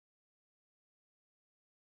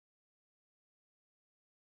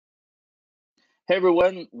Hey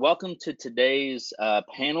everyone, welcome to today's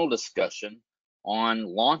panel discussion on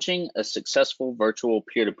launching a successful virtual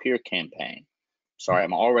peer-to-peer campaign. Sorry,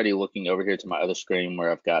 I'm already looking over here to my other screen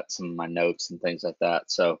where I've got some of my notes and things like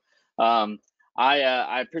that. So I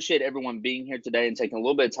appreciate everyone being here today and taking a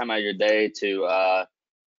little bit of time out of your day to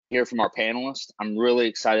hear from our panelists. I'm really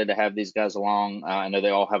excited to have these guys along. I know they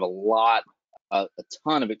all have a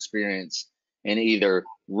ton of experience in either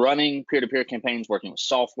running peer-to-peer campaigns, working with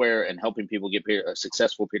software, and helping people get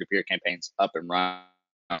successful peer-to-peer campaigns up and running.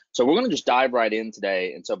 So we're going to just dive right in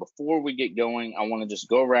today. And so before we get going, I want to just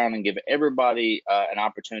go around and give everybody an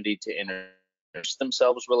opportunity to introduce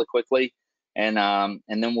themselves really quickly, and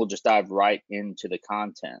then we'll just dive right into the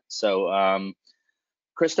content. So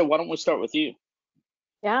Christa, why don't we start with you?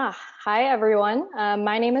 Yeah, hi everyone.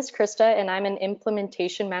 My name is Christa and I'm an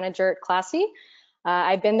implementation manager at Classy.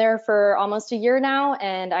 I've been there for almost a year now,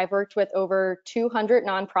 and I've worked with over 200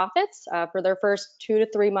 nonprofits for their first 2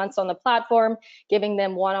 to 3 months on the platform, giving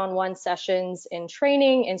them one-on-one sessions in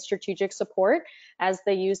training and strategic support as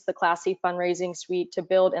they use the Classy fundraising suite to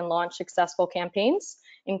build and launch successful campaigns,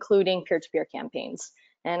 including peer-to-peer campaigns.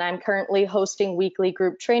 And I'm currently hosting weekly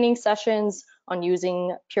group training sessions on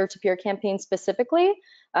using peer-to-peer campaigns specifically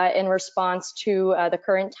in response to the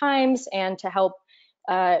current times and to help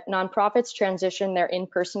nonprofits transition their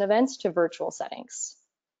in-person events to virtual settings.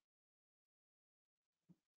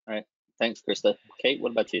 All right, thanks, Christa. Kate,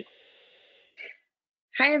 what about you?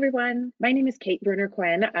 Hi, everyone. My name is Kate Brunner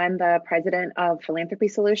Quinn. I'm the president of Philanthropy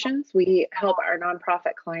Solutions. We help our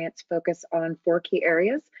nonprofit clients focus on 4 key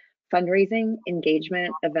areas: fundraising,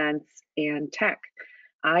 engagement, events, and tech.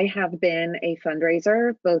 I have been a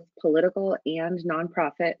fundraiser, both political and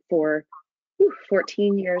nonprofit, for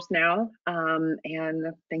 14 years now,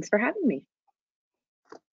 and thanks for having me.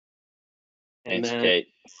 Thanks, Kate.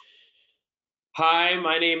 Hi,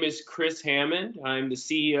 my name is Chris Hammond. I'm the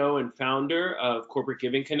CEO and founder of Corporate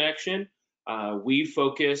Giving Connection. We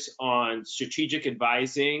focus on strategic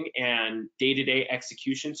advising and day-to-day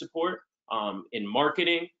execution support in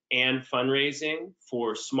marketing and fundraising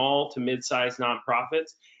for small to mid-sized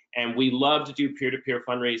nonprofits. And we love to do peer-to-peer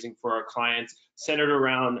fundraising for our clients, centered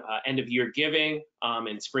around end-of-year giving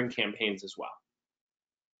and spring campaigns as well.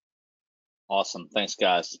 Awesome, thanks,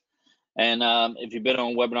 guys. And if you've been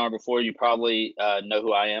on a webinar before, you probably know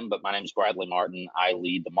who I am, but my name is Bradley Martin. I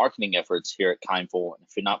lead the marketing efforts here at Kindful. And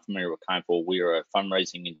if you're not familiar with Kindful, we are a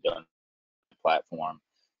fundraising and donation platform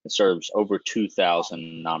that serves over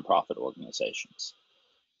 2,000 nonprofit organizations.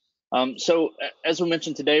 So as we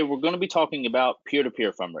mentioned today, we're going to be talking about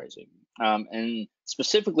peer-to-peer fundraising. And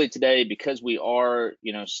specifically today, because we are,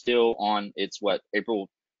 still on, April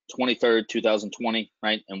 23rd, 2020,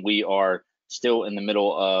 right? And we are still in the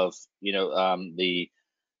middle of, the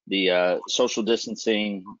social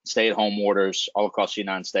distancing, stay-at-home orders all across the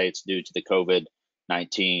United States due to the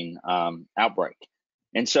COVID-19 outbreak.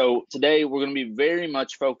 And so today we're going to be very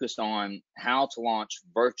much focused on how to launch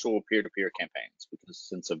virtual peer-to-peer campaigns, because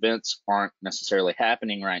since events aren't necessarily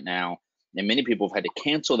happening right now, and many people have had to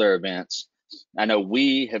cancel their events, I know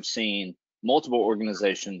we have seen multiple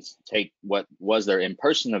organizations take what was their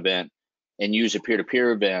in-person event and use a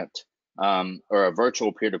peer-to-peer event or a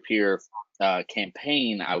virtual peer-to-peer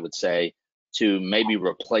campaign, I would say, to maybe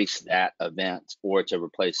replace that event or to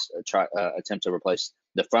attempt to replace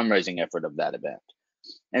the fundraising effort of that event.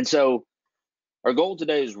 And so our goal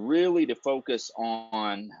today is really to focus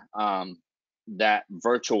on that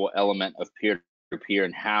virtual element of peer-to-peer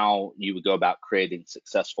and how you would go about creating a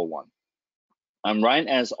successful one. Right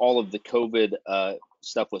as all of the COVID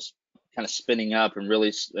stuff was kind of spinning up and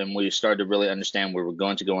we started to really understand we were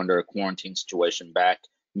going to go under a quarantine situation back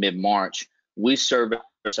mid-March, we surveyed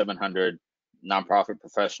 700 nonprofit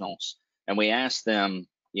professionals, and we asked them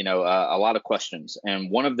a lot of questions, and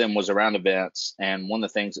one of them was around events. And one of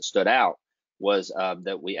the things that stood out was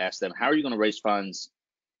that we asked them, how are you going to raise funds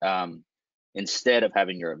instead of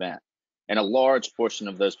having your event? And a large portion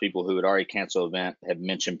of those people who had already canceled event had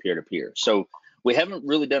mentioned peer-to-peer. So we haven't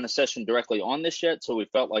really done a session directly on this yet, so we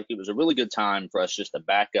felt like it was a really good time for us just to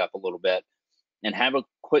back up a little bit and have a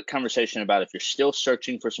quick conversation about if you're still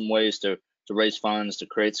searching for some ways to raise funds, to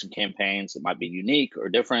create some campaigns that might be unique or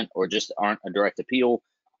different or just aren't a direct appeal.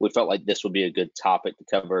 We felt like this would be a good topic to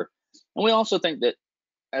cover. And we also think that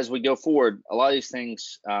as we go forward, a lot of these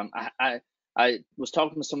things, I was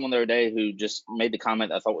talking to someone the other day who just made the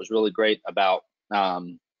comment I thought was really great about,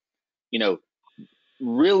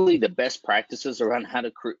 really the best practices around how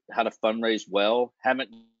to fundraise well haven't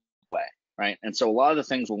gone away, right? And so a lot of the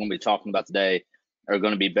things we're going to be talking about today are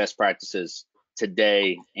going to be best practices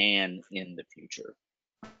today and in the future.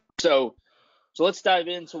 So So let's dive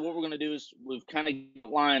in. So what we're going to do is we've kind of got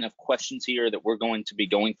a line of questions here that we're going to be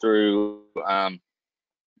going through,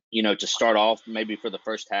 to start off maybe for the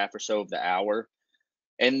first half or so of the hour.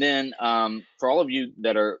 And then for all of you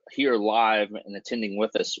that are here live and attending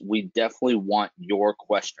with us, we definitely want your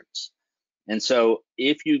questions. And so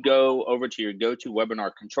if you go over to your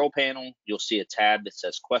GoToWebinar control panel, you'll see a tab that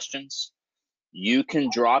says questions. You can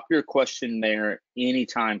drop your question there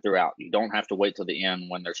anytime throughout. You don't have to wait till the end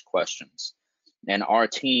when there's questions. And our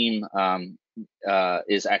team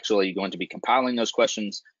is actually going to be compiling those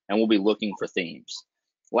questions, and we'll be looking for themes.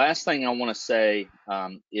 Last thing I want to say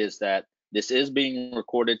is that this is being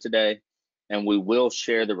recorded today, and we will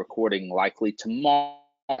share the recording likely tomorrow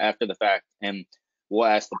after the fact, and we'll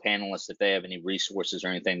ask the panelists if they have any resources or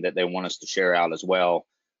anything that they want us to share out as well.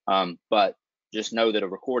 But just know that a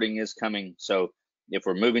recording is coming, so if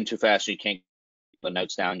we're moving too fast, you can't get the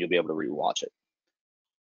notes down, you'll be able to rewatch it.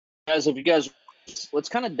 Guys, if you guys, let's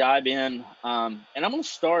kind of dive in, and I'm going to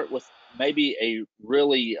start with maybe a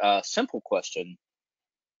really simple question,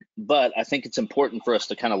 but I think it's important for us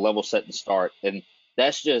to kind of level set and start, and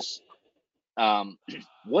that's just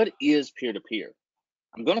what is peer-to-peer?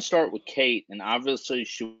 I'm going to start with Kate, and obviously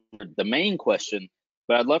she the main question,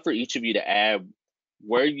 but I'd love for each of you to add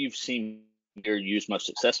where you've seen peer used most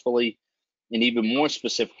successfully, and even more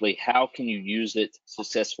specifically, how can you use it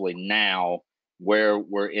successfully now where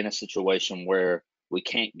we're in a situation where we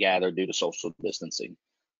can't gather due to social distancing.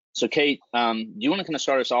 So Kate, do you want to kind of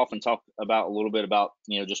start us off and talk about a little bit about,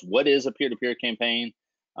 just what is a peer-to-peer campaign,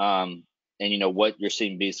 and what you're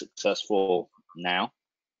seeing be successful now?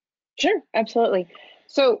 Sure, absolutely.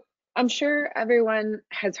 So I'm sure everyone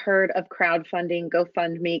has heard of crowdfunding,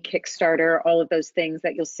 GoFundMe, Kickstarter, all of those things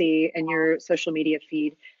that you'll see in your social media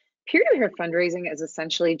feed. Peer-to-peer fundraising is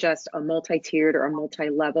essentially just a multi-tiered or a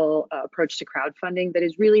multi-level approach to crowdfunding that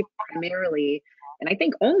is really primarily, and I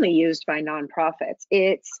think only, used by nonprofits.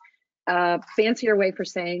 It's a fancier way for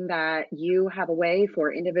saying that you have a way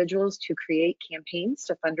for individuals to create campaigns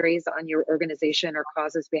to fundraise on your organization or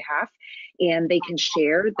cause's behalf, and they can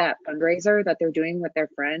share that fundraiser that they're doing with their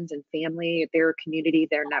friends and family, their community,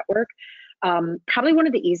 their network. Probably one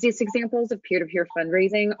of the easiest examples of peer-to-peer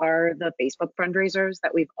fundraising are the Facebook fundraisers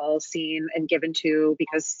that we've all seen and given to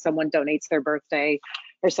because someone donates their birthday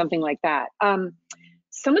or something like that.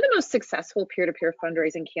 Some of the most successful peer-to-peer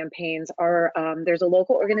fundraising campaigns are, there's a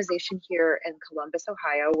local organization here in Columbus,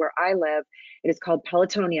 Ohio, where I live. It is called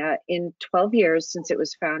Pelotonia. In 12 years since it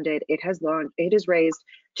was founded, it has raised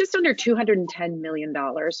just under $210 million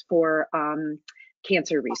for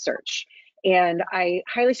cancer research. And I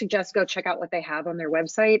highly suggest go check out what they have on their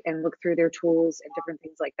website and look through their tools and different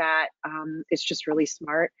things like that. It's just really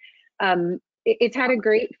smart. It's had a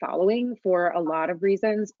great following for a lot of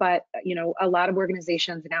reasons, but a lot of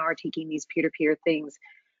organizations now are taking these peer-to-peer things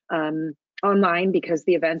online because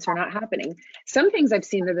the events are not happening. Some things I've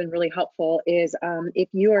seen that have been really helpful is if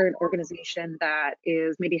you are an organization that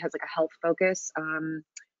maybe has like a health focus.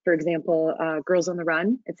 For example, Girls on the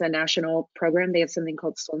Run, it's a national program. They have something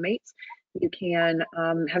called Soulmates. You can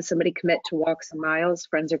have somebody commit to walk some miles,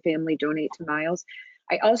 friends or family donate to miles.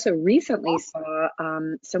 I also recently saw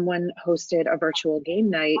someone hosted a virtual game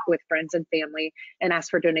night with friends and family and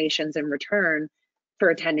asked for donations in return for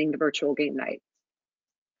attending the virtual game night.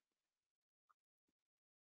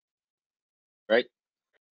 Right.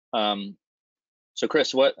 So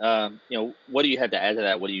Chris, what do you have to add to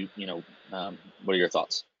that? What do what are your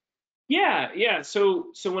thoughts? Yeah.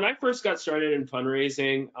 So when I first got started in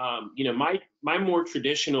fundraising, my more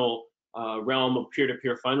traditional realm of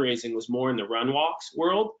peer-to-peer fundraising was more in the run walks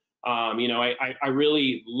world. I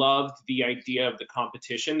really loved the idea of the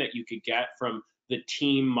competition that you could get from the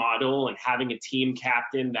team model and having a team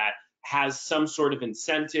captain that has some sort of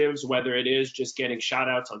incentives, whether it is just getting shout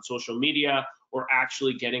outs on social media or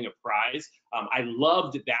actually getting a prize. I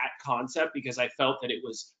loved that concept because I felt that it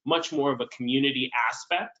was much more of a community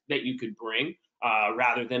aspect that you could bring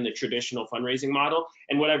rather than the traditional fundraising model.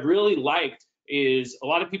 And what I've really liked is a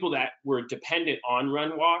lot of people that were dependent on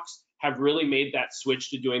run walks have really made that switch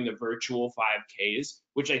to doing the virtual 5Ks,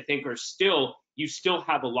 which I think you still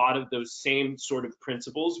have a lot of those same sort of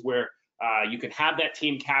principles where you can have that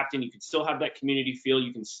team captain, you can still have that community feel,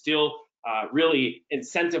 you can still really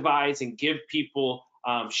incentivize and give people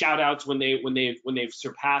shout outs when they've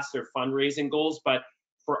surpassed their fundraising goals. But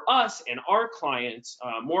for us and our clients,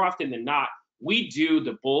 more often than not, we do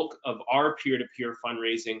the bulk of our peer-to-peer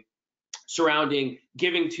fundraising surrounding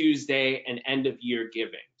Giving Tuesday and end of year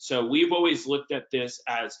giving. So we've always looked at this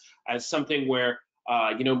as something where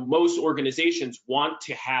most organizations want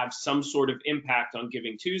to have some sort of impact on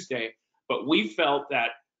Giving Tuesday, but we felt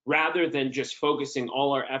that rather than just focusing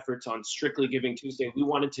all our efforts on strictly Giving Tuesday, we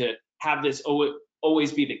wanted to have this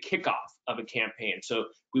always be the kickoff of a campaign. So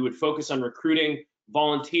we would focus on recruiting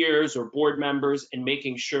volunteers or board members and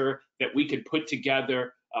making sure that we could put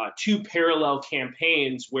together 2 parallel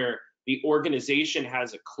campaigns where the organization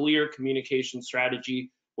has a clear communication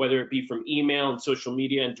strategy, whether it be from email and social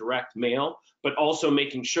media and direct mail, but also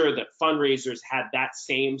making sure that fundraisers had that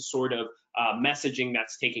same sort of messaging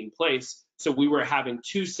that's taking place. So we were having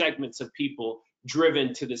 2 segments of people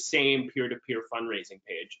driven to the same peer-to-peer fundraising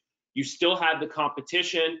page. You still have the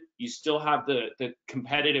competition, you still have the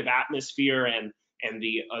competitive atmosphere and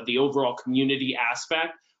the overall community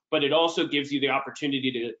aspect, but it also gives you the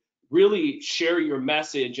opportunity to really share your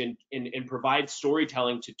message and provide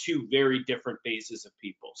storytelling to 2 very different bases of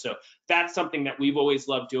people. So that's something that we've always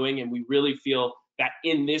loved doing, and we really feel that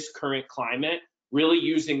in this current climate, really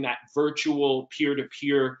using that virtual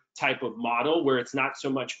peer-to-peer type of model where it's not so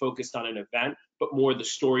much focused on an event, but more the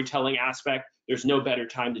storytelling aspect, there's no better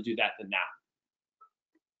time to do that than now.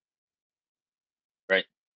 Right.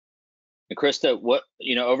 And Christa, what,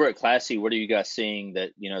 over at Classy, what are you guys seeing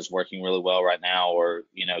that, is working really well right now? Or,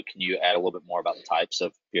 can you add a little bit more about the types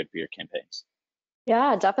of peer-to-peer campaigns?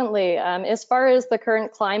 Yeah, definitely. As far as the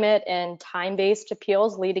current climate and time-based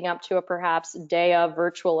appeals leading up to a perhaps day of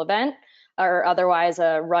virtual event, or otherwise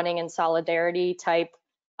a running in solidarity type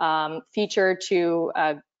feature to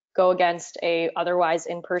go against a otherwise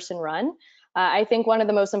in-person run. I think one of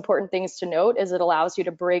the most important things to note is it allows you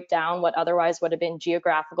to break down what otherwise would have been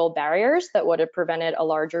geographical barriers that would have prevented a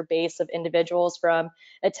larger base of individuals from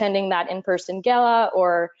attending that in-person gala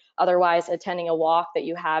or otherwise attending a walk that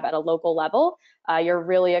you have at a local level. You're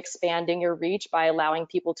really expanding your reach by allowing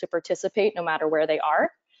people to participate no matter where they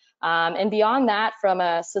are. And beyond that, from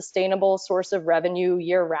a sustainable source of revenue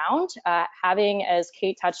year-round, having, as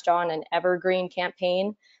Kate touched on, an evergreen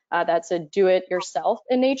campaign that's a do-it-yourself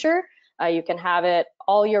in nature. You can have it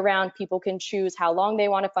all year round. People can choose how long they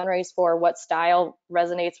want to fundraise for, what style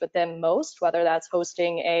resonates with them most, whether that's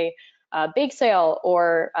hosting a bake sale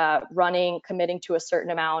or committing to a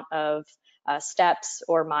certain amount of steps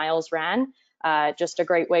or miles ran. Just a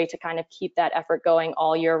great way to kind of keep that effort going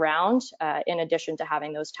all year round, in addition to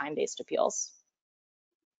having those time-based appeals.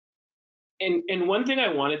 And one thing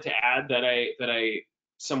I wanted to add that I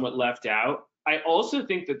somewhat left out, I also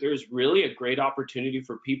think that there's really a great opportunity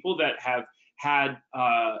for people that have had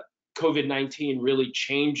COVID-19 really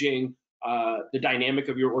changing the dynamic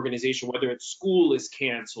of your organization, whether it's school is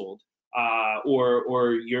canceled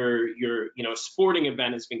or your sporting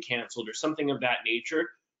event has been canceled or something of that nature.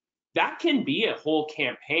 That can be a whole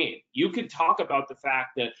campaign. You could talk about the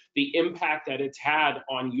fact that the impact that it's had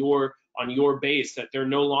on your base, that they're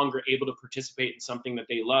no longer able to participate in something that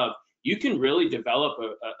they love. You can really develop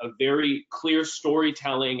a very clear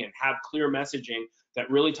storytelling and have clear messaging that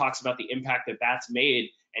really talks about the impact that that's made,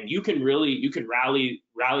 and you can rally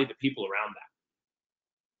the people around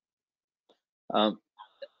that.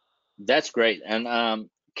 That's great. And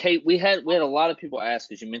Kate, we had a lot of people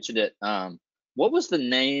ask, as you mentioned it. What was the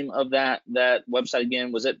name of that website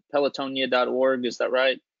again? Was it pelotonia.org? Is that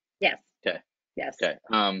right? Yes. Okay. Yes. Okay.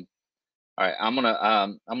 All right. I'm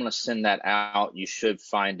gonna send that out. You should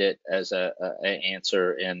find it as a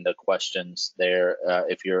answer in the questions there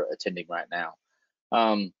if you're attending right now.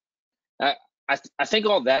 I think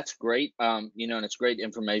all that's great. And it's great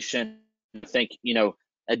information. I think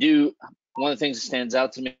I do. One of the things that stands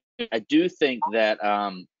out to me, I do think that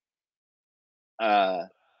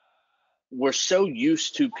we're so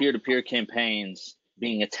used to peer-to-peer campaigns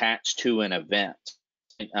being attached to an event.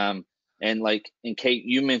 And Kate,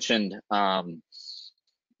 you mentioned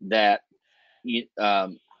that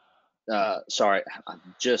sorry, I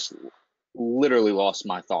just literally lost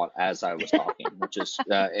my thought as I was talking, which is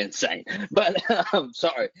insane. But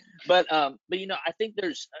sorry. But I think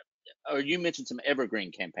there's, or you mentioned some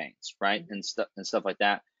evergreen campaigns, right, and stuff like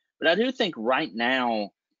that. But I do think right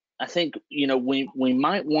now, I think we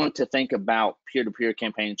might want to think about peer-to-peer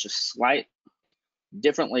campaigns just slightly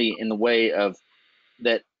differently in the way of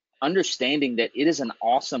that, understanding that it is an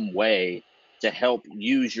awesome way to help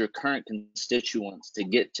use your current constituents to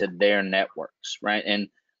get to their networks, right?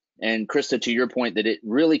 And Christa, to your point, that it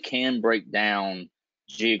really can break down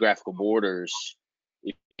geographical borders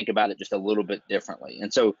if you think about it just a little bit differently.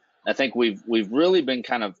 And so I think we've really been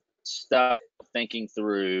kind of stuck thinking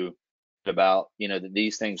through about that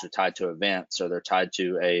these things are tied to events or they're tied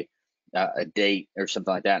to a date or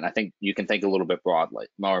something like that. And I think you can think a little bit broadly,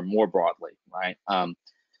 or more broadly, right?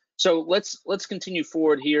 So let's continue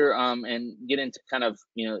forward here and get into kind of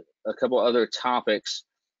a couple other topics.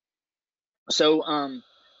 So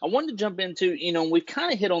I wanted to jump into, we've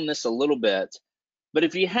kind of hit on this a little bit, but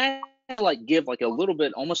if you had to like give like a little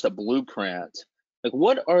bit, almost a blueprint, like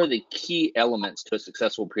what are the key elements to a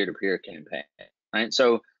successful peer-to-peer campaign, right?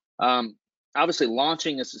 So obviously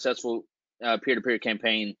launching a successful peer-to-peer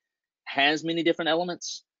campaign has many different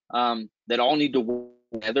elements that all need to work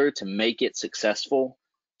together to make it successful.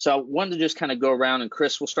 So I wanted to just kind of go around, and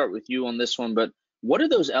Chris, we'll start with you on this one, but what are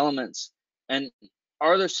those elements, and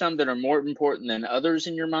are there some that are more important than others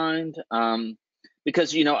in your mind?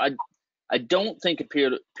 Because, I don't think a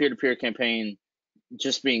peer-to-peer campaign,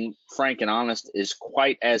 just being frank and honest, is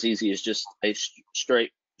quite as easy as just a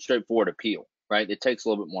straightforward appeal, right? It takes a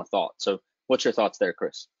little bit more thought. So what's your thoughts there,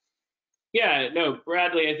 Chris? Yeah, no,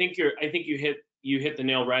 Bradley, I think you hit the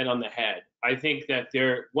nail right on the head. I think that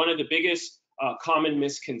one of the biggest common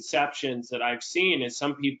misconceptions that I've seen is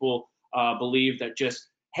some people believe that just,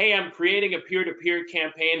 hey, I'm creating a peer-to-peer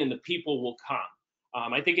campaign and the people will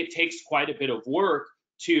come. I think it takes quite a bit of work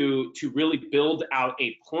to really build out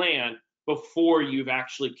a plan before you've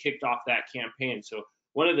actually kicked off that campaign. So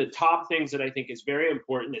one of the top things that I think is very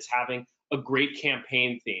important is having a great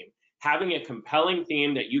campaign theme. Having a compelling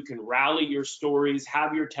theme that you can rally your stories,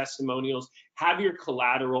 have your testimonials, have your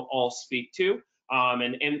collateral all speak to.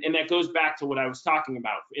 And that goes back to what I was talking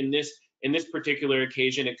about. In this particular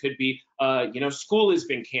occasion, it could be, school has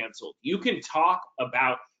been canceled. You can talk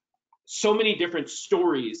about so many different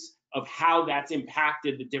stories of how that's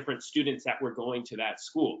impacted the different students that were going to that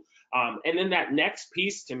school. And then that next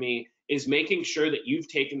piece to me is making sure that you've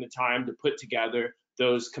taken the time to put together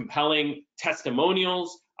those compelling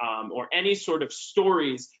testimonials or any sort of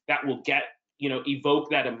stories that will evoke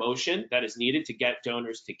that emotion that is needed to get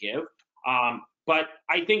donors to give. But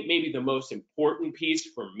I think maybe the most important piece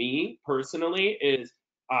for me personally is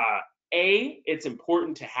it's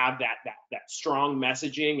important to have that strong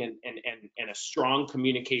messaging and a strong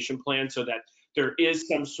communication plan so that there is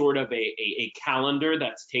some sort of a calendar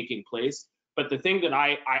that's taking place. But the thing that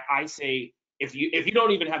I say, if you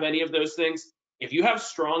don't even have any of those things, if you have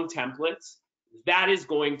strong templates, that is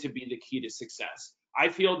going to be the key to success. I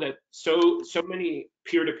feel that so many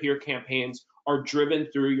peer-to-peer campaigns are driven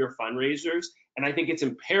through your fundraisers, and I think it's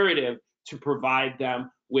imperative to provide them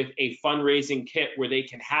with a fundraising kit where they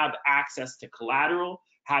can have access to collateral,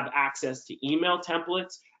 have access to email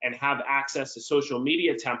templates, and have access to social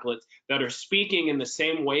media templates that are speaking in the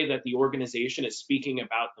same way that the organization is speaking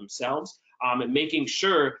about themselves, and making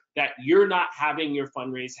sure that you're not having your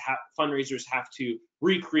fundraisers have to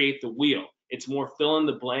recreate the wheel. It's more fill in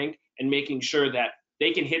the blank and making sure that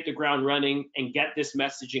they can hit the ground running and get this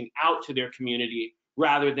messaging out to their community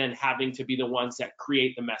rather than having to be the ones that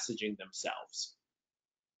create the messaging themselves.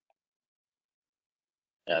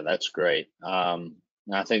 Yeah, that's great.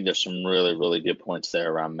 I think there's some really, really good points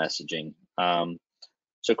there around messaging.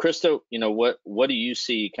 So Christa, what do you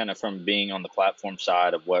see kind of from being on the platform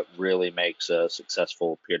side of what really makes a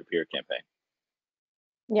successful peer-to-peer campaign?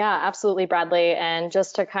 Yeah, absolutely, Bradley. And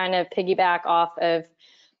just to kind of piggyback off of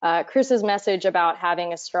Chris's message about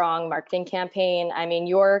having a strong marketing campaign, I mean,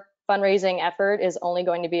 your fundraising effort is only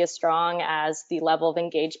going to be as strong as the level of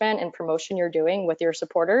engagement and promotion you're doing with your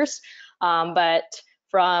supporters. But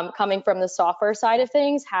coming from the software side of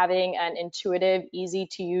things, having an intuitive, easy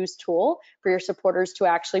to use tool for your supporters to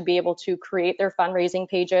actually be able to create their fundraising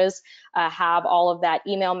pages, have all of that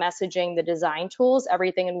email messaging, the design tools,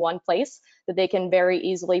 everything in one place that they can very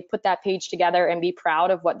easily put that page together and be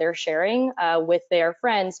proud of what they're sharing with their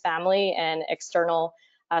friends, family, and external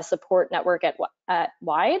support network at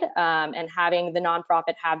wide, and having the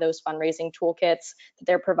nonprofit have those fundraising toolkits that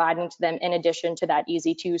they're providing to them in addition to that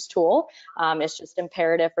easy to use tool. It's just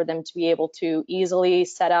imperative for them to be able to easily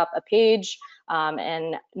set up a page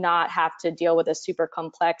and not have to deal with a super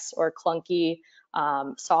complex or clunky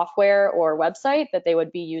software or website that they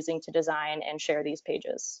would be using to design and share these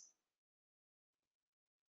pages.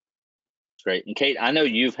 Great. And Kate, I know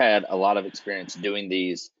you've had a lot of experience doing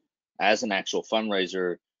these as an actual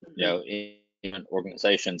fundraiser, in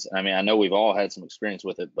organizations. I mean, I know we've all had some experience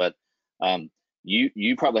with it, but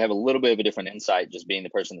you probably have a little bit of a different insight, just being the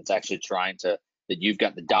person that's actually that you've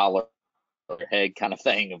got the dollar on your head kind of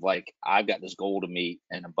thing of like, I've got this goal to meet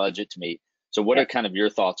and a budget to meet. So what are kind of your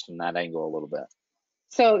thoughts from that angle a little bit?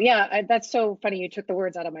 So yeah, that's so funny. You took the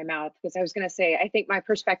words out of my mouth, because I was going to say, I think my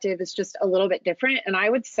perspective is just a little bit different. And I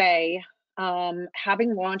would say,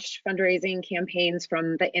 having launched fundraising campaigns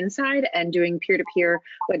from the inside and doing peer-to-peer,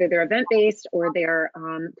 whether they're event-based or they're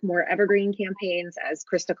more evergreen campaigns, as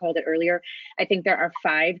Christa called it earlier, I think there are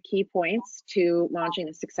 5 key points to launching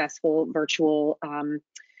a successful virtual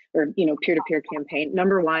or peer-to-peer campaign.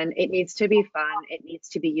 Number 1, it needs to be fun. It needs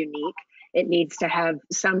to be unique. It needs to have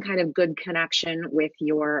some kind of good connection with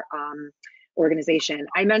your organization.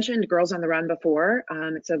 I mentioned Girls on the Run before.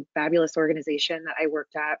 It's a fabulous organization that I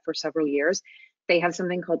worked at for several years. They have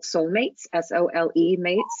something called Soulmates, S-O-L-E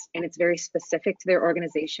mates, and it's very specific to their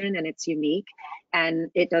organization and it's unique and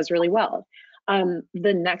it does really well.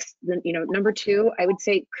 Number two, I would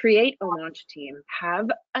say create a launch team. Have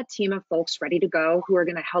a team of folks ready to go who are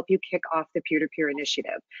going to help you kick off the peer-to-peer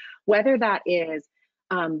initiative, whether that is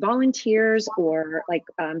volunteers or like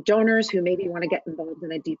donors who maybe want to get involved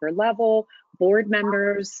in a deeper level, board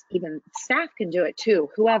members, even staff can do it too,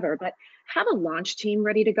 whoever, but have a launch team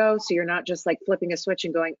ready to go so you're not just like flipping a switch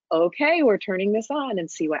and going, okay, we're turning this on and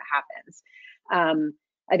see what happens.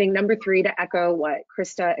 I think number three, to echo what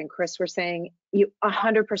Christa and Chris were saying, you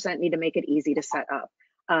 100% need to make it easy to set up.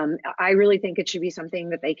 I really think it should be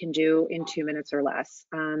something that they can do in 2 minutes or less.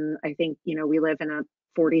 I think, we live in a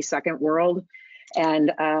 40-second world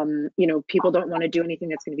and, people don't want to do anything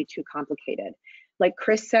that's going to be too complicated. Like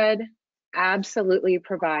Chris said, absolutely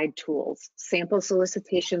provide tools, sample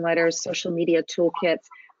solicitation letters, social media toolkits,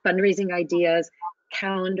 fundraising ideas,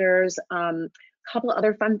 calendars. Couple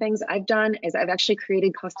other fun things I've done is I've actually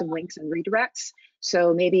created custom links and redirects.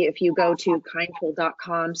 So maybe if you go to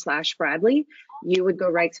kindful.com/Bradley, you would go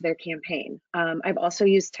right to their campaign. I've also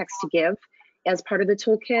used text to give as part of the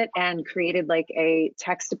toolkit and created like a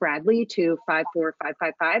text Bradley to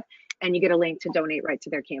 54555 and you get a link to donate right to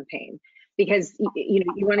their campaign, because you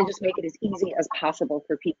want to just make it as easy as possible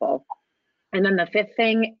for people. And then the fifth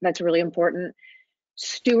thing that's really important,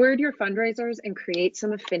 steward your fundraisers and create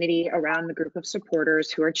some affinity around the group of supporters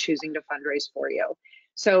who are choosing to fundraise for you.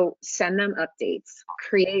 So send them updates,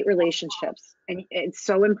 create relationships. And it's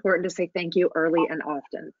so important to say thank you early and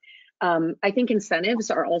often. I think incentives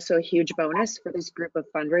are also a huge bonus for this group of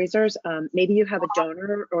fundraisers. Maybe you have a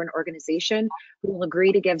donor or an organization who will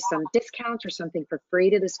agree to give some discounts or something for free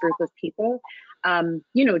to this group of people,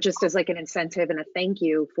 just as like an incentive and a thank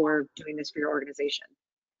you for doing this for your organization.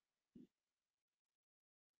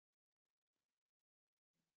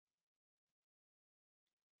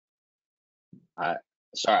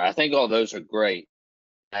 Sorry, I think all those are great.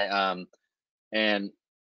 And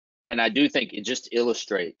I do think it just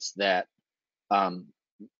illustrates that, and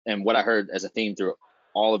what I heard as a theme through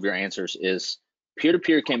all of your answers is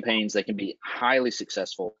peer-to-peer campaigns, they can be highly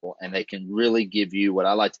successful and they can really give you what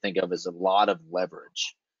I like to think of as a lot of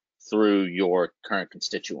leverage through your current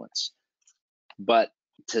constituents. But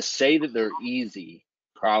to say that they're easy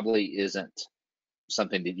probably isn't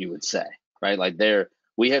something that you would say, right? Like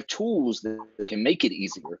we have tools that can make it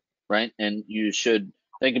easier, right? And you should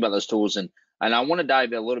think about those tools. And I want to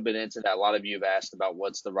dive a little bit into that. A lot of you have asked about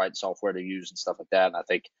what's the right software to use and stuff like that. And I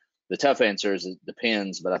think the tough answer is it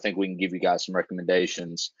depends, but I think we can give you guys some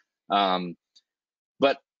recommendations. But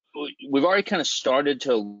we've already kind of started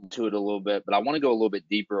to it a little bit, but I want to go a little bit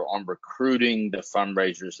deeper on recruiting the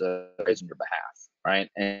fundraisers that raise on your behalf,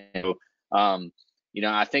 right? And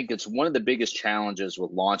I think it's one of the biggest challenges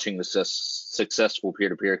with launching the successful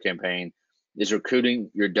peer-to-peer campaign is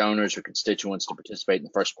recruiting your donors or constituents to participate in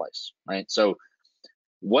the first place, right? So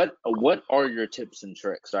what are your tips and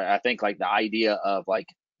tricks? I think like the idea of like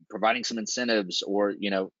providing some incentives or,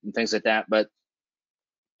 and things like that.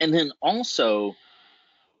 And then also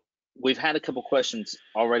we've had a couple questions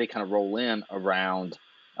already kind of roll in around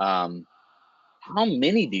how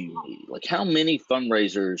many do you need? Like how many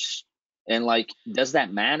fundraisers? And like, does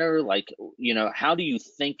that matter? Like, how do you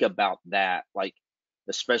think about that? Like,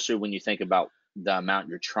 especially when you think about the amount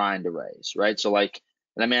you're trying to raise, right? So like,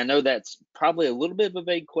 and I mean, I know that's probably a little bit of a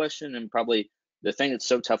vague question, and probably the thing that's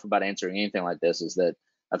so tough about answering anything like this is that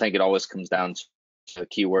I think it always comes down to a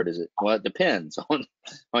key word is it depends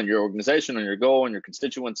on your organization, on your goal, on your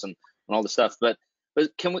constituents, and all the stuff. But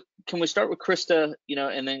can we start with Christa,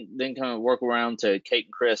 and then kind of work around to Kate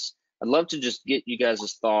and Chris? I'd love to just get you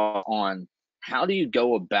guys' thought on how do you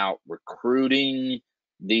go about recruiting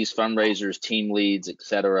these fundraisers, team leads, et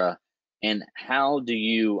cetera, and how do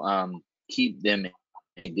you keep them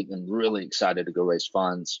and get them really excited to go raise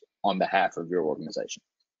funds on behalf of your organization?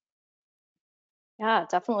 Yeah,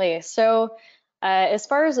 definitely. So as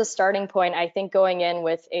far as a starting point, I think going in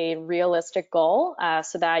with a realistic goal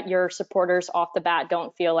so that your supporters off the bat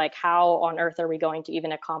don't feel like, how on earth are we going to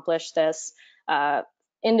even accomplish this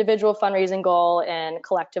individual fundraising goal and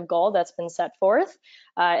collective goal that's been set forth.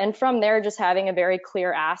 And from there, just having a very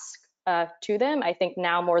clear ask to them. I think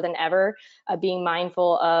now more than ever, being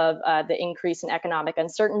mindful of the increase in economic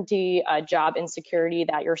uncertainty, job insecurity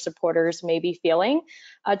that your supporters may be feeling,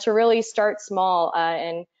 to really start small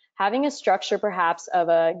and having a structure perhaps of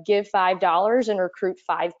a give $5 and recruit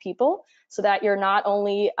 5 people, so that you're not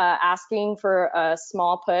only asking for a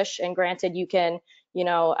small push, and granted you can,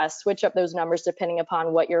 switch up those numbers depending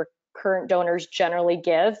upon what your current donors generally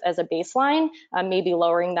give as a baseline, maybe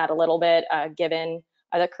lowering that a little bit given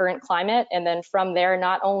the current climate. And then from there,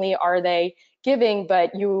 not only are they giving,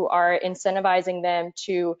 but you are incentivizing them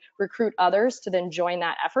to recruit others to then join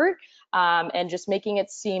that effort, and just making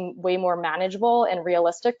it seem way more manageable and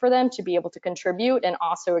realistic for them to be able to contribute, and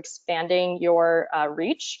also expanding your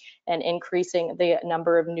reach and increasing the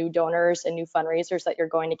number of new donors and new fundraisers that you're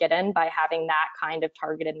going to get in by having that kind of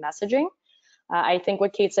targeted messaging. I think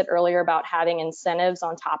what Kate said earlier about having incentives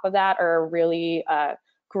on top of that are a really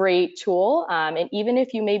great tool. And even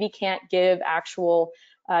if you maybe can't give actual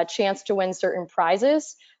chance to win certain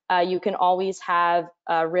prizes, you can always have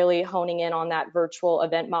really honing in on that virtual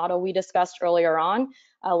event model we discussed earlier on.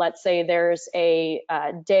 Let's say there's a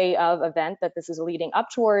day of event that this is leading up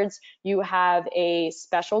towards. You have a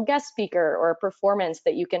special guest speaker or a performance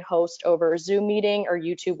that you can host over Zoom meeting or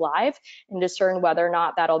YouTube Live, and discern whether or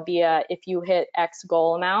not that'll be if you hit X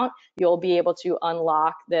goal amount, you'll be able to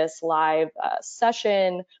unlock this live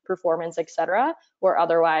session, performance, etc. Or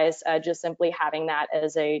otherwise, just simply having that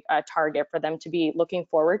as a target for them to be looking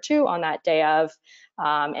forward to on that day of,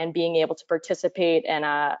 and being able to participate in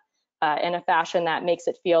a fashion that makes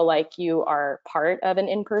it feel like you are part of an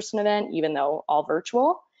in-person event, even though all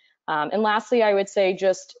virtual. And lastly, I would say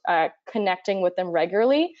just connecting with them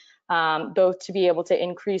regularly, both to be able to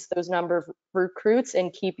increase those number of recruits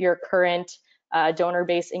and keep your current donor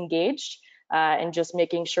base engaged, and just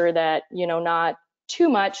making sure that, not too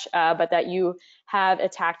much, but that you have a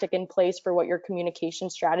tactic in place for what your communication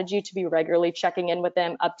strategy to be regularly checking in with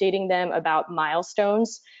them, updating them about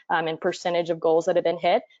milestones and percentage of goals that have been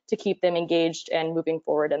hit to keep them engaged and moving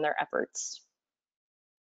forward in their efforts.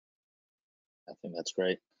 I think that's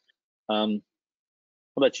great. How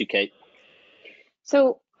about you, Kate?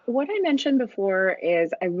 So what I mentioned before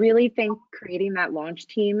is I really think creating that launch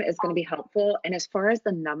team is going to be helpful. And as far as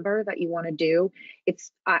the number that you want to do,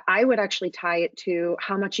 I would actually tie it to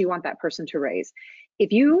how much you want that person to raise.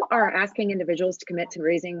 If you are asking individuals to commit to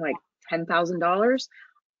raising like $10,000,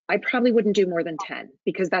 I probably wouldn't do more than 10,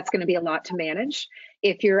 because that's going to be a lot to manage.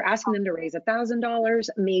 If you're asking them to raise $1,000,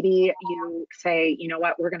 maybe you say, you know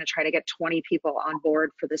what, we're going to try to get 20 people on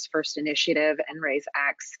board for this first initiative and raise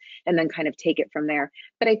X, and then kind of take it from there.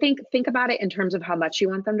 But I think about it in terms of how much you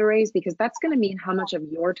want them to raise, because that's going to mean how much of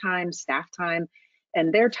your time, staff time,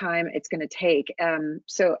 and their time it's going to take.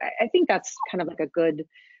 So I think that's kind of like a good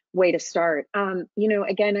way to start.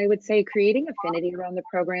 Again, I would say creating affinity around the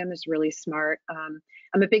program is really smart.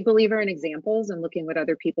 I'm a big believer in examples and looking what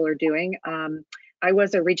other people are doing. I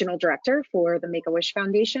was a regional director for the Make-A-Wish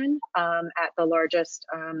Foundation at the largest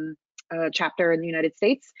chapter in the United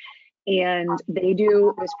States. And they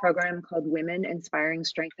do this program called Women Inspiring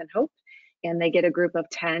Strength and Hope. And they get a group of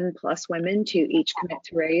 10 plus women to each commit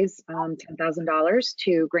to raise $10,000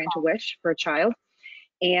 to grant a wish for a child.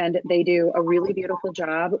 And they do a really beautiful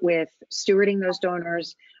job with stewarding those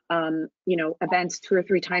donors, events 2 or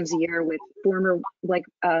 3 times a year with former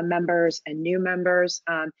members and new members.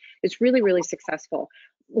 It's really, really successful.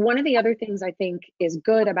 One of the other things I think is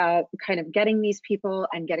good about kind of getting these people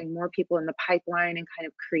and getting more people in the pipeline and kind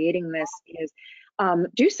of creating this is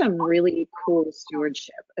do some really cool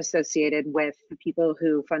stewardship associated with the people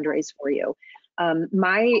who fundraise for you.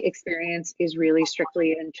 My experience is really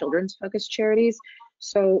strictly in children's focused charities.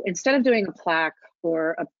 So instead of doing a plaque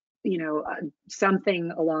or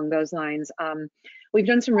something along those lines, we've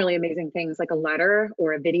done some really amazing things, like a letter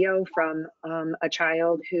or a video from a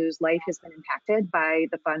child whose life has been impacted by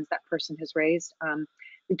the funds that person has raised.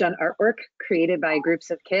 We've done artwork created by groups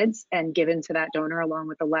of kids and given to that donor along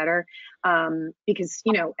with a letter, because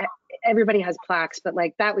everybody has plaques, but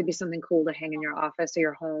like that would be something cool to hang in your office or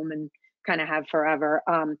your home and kind of have forever.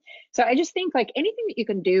 So I just think like anything that you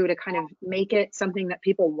can do to kind of make it something that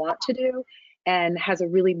people want to do and has a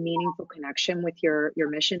really meaningful connection with your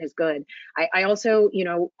mission is good. I also,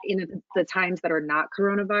 in the times that are not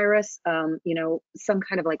coronavirus, some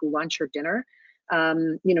kind of like lunch or dinner,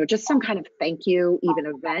 just some kind of thank you, even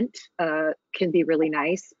event can be really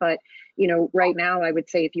nice. But, right now I would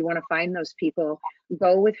say if you want to find those people,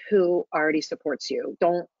 go with who already supports you.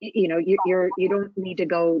 Don't, you don't need to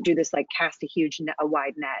go do this, like cast a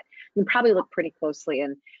wide net. You can probably look pretty closely,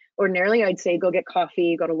 and ordinarily I'd say go get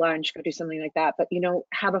coffee, go to lunch, go do something like that. But,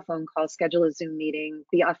 have a phone call, schedule a Zoom meeting,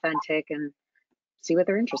 be authentic and see what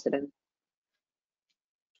they're interested in.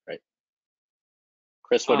 Right.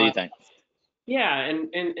 Chris, what do you think? Yeah,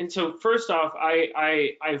 and so first off,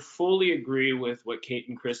 I fully agree with what Kate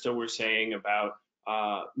and Krista were saying about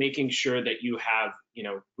making sure that you have,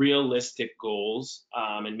 realistic goals,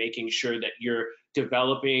 and making sure that you're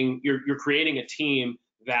you're creating a team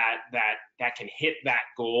that can hit that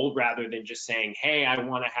goal rather than just saying, hey, I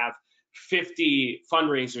want to have 50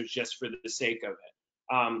 fundraisers just for the sake of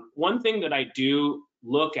it. One thing that I do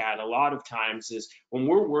look at a lot of times is when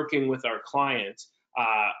we're working with our clients,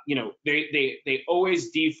 they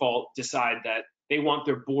always decide that they want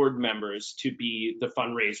their board members to be the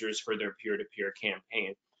fundraisers for their peer-to-peer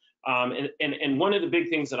campaign. And one of the big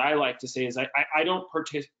things that I like to say is I don't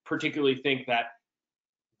particularly think that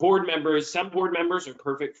some board members are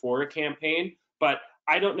perfect for a campaign, but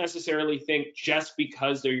I don't necessarily think just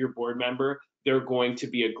because they're your board member, they're going to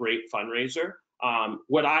be a great fundraiser.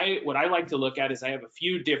 What I like to look at is I have a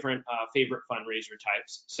few different favorite fundraiser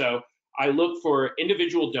types. So I look for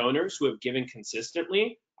individual donors who have given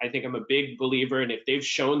consistently. I think I'm a big believer, and if they've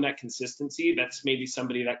shown that consistency, that's maybe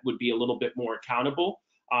somebody that would be a little bit more accountable.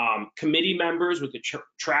 Committee members with a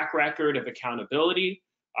track record of accountability,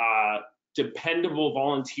 dependable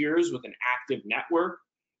volunteers with an active network.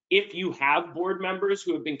 If you have board members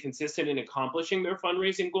who have been consistent in accomplishing their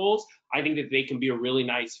fundraising goals, I think that they can be a really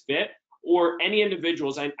nice fit. Or any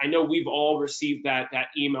individuals, I know we've all received that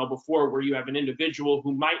email before where you have an individual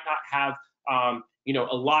who might not have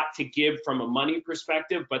a lot to give from a money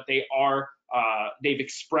perspective, but they've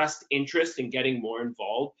expressed interest in getting more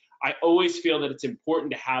involved. I always feel that it's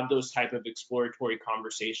important to have those type of exploratory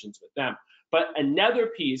conversations with them. But another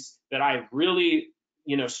piece that I've really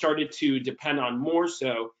started to depend on more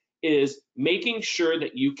so is making sure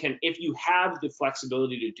that you can, if you have the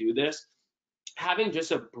flexibility to do this, having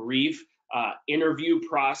just a brief interview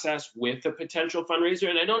process with a potential fundraiser.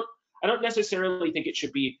 And I don't necessarily think it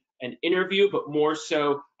should be an interview, but more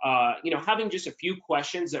so, having just a few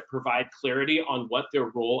questions that provide clarity on what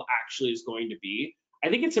their role actually is going to be. I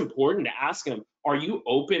think it's important to ask them, are you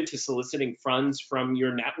open to soliciting funds from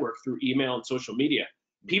your network through email and social media?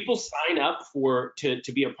 People sign up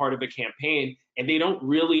to be a part of a campaign and they don't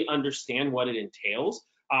really understand what it entails.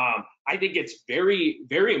 I think it's very,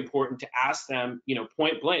 very important to ask them,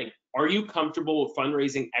 point blank, are you comfortable with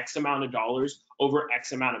fundraising X amount of dollars over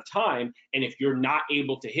X amount of time? And if you're not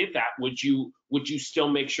able to hit that, would you still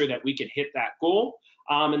make sure that we could hit that goal?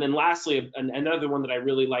 And then lastly, another one that I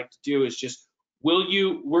really like to do is just,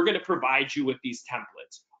 we're going to provide you with these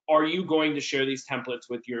templates. Are you going to share these templates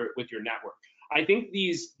with your network? I think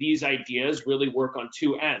these ideas really work on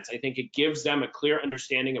two ends. I think it gives them a clear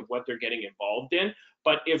understanding of what they're getting involved in.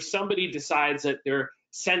 But if somebody decides that they're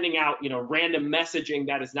sending out, random messaging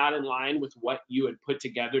that is not in line with what you had put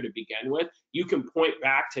together to begin with, you can point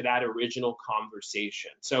back to that original conversation.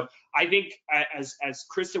 So I think, as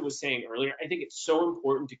Krista was saying earlier, I think it's so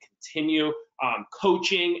important to continue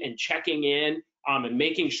coaching and checking in and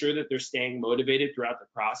making sure that they're staying motivated throughout the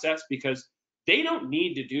process, because they don't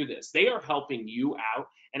need to do this. They are helping you out.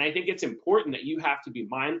 And I think it's important that you have to be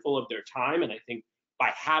mindful of their time. And I think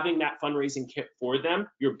by having that fundraising kit for them,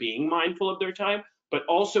 you're being mindful of their time, but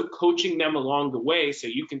also coaching them along the way. So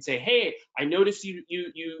you can say, hey, I noticed you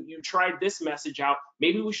tried this message out.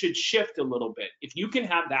 Maybe we should shift a little bit. If you can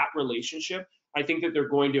have that relationship, I think that they're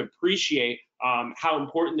going to appreciate how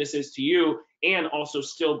important this is to you, and also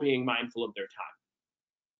still being mindful of their time.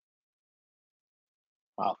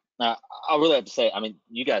 Wow. Now, I really have to say, I mean,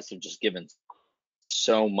 you guys have just given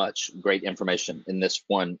so much great information in this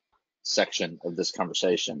one section of this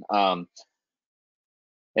conversation. And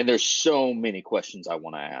there's so many questions I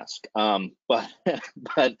want to ask.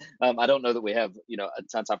 But I don't know that we have, a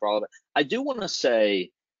ton of time for all of it. I do want to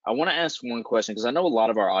say, I want to ask one question, because I know a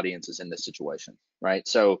lot of our audience is in this situation, right?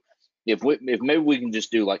 So if maybe we can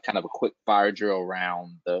just do like kind of a quick fire drill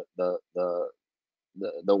around the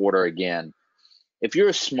order again. If you're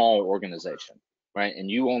a small organization, right, and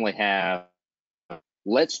you only have,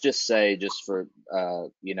 let's just say, just for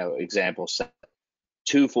example,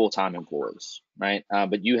 2 full-time employees, right?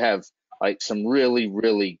 But you have like some really,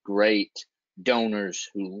 really great donors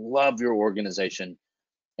who love your organization,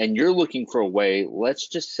 and you're looking for a way, let's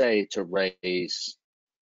just say, to raise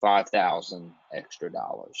 $5,000 extra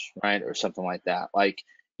dollars, right, or something like that. Like,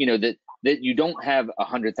 that you don't have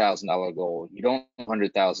 $100,000 goal, you don't have a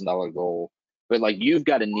 $100,000 goal, but like you've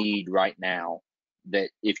got a need right now that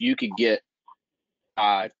if you could get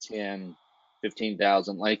 5, 10,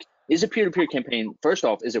 15,000, like, is a peer-to-peer campaign, first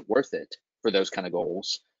off, is it worth it for those kind of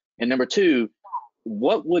goals? And number two,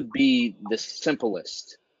 what would be the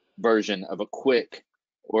simplest version of a quick,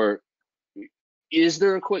 or is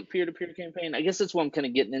there a quick peer-to-peer campaign? I guess that's what I'm kind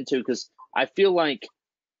of getting into, because I feel like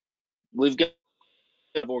we've got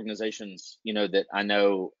organizations, that I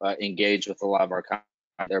know engage with a lot of our content.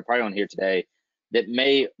 They're probably on here today that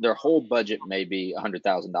their whole budget may be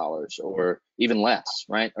 $100,000 or even less,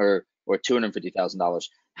 right? Or $250,000.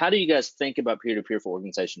 How do you guys think about peer-to-peer for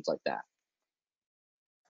organizations like that?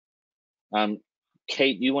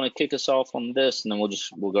 Kate, do you want to kick us off on this, and then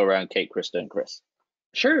we'll go around Kate, Christa, and Chris.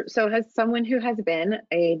 Sure. So as someone who has been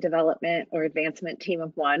a development or advancement team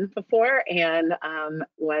of one before and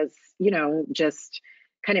was, just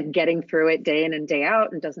kind of getting through it day in and day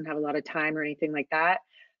out and doesn't have a lot of time or anything like that,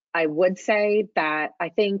 I would say that I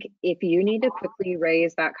think if you need to quickly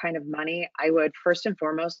raise that kind of money, I would first and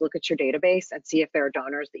foremost look at your database and see if there are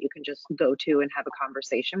donors that you can just go to and have a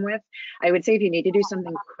conversation with. I would say if you need to do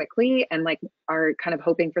something quickly and are kind of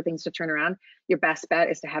hoping for things to turn around, your best bet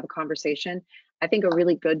is to have a conversation. I think a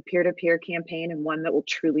really good peer-to-peer campaign, and one that will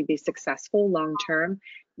truly be successful long-term,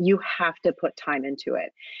 you have to put time into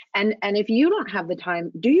it. And if you don't have the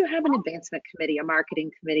time, do you have an advancement committee, a marketing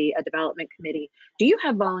committee, a development committee? Do you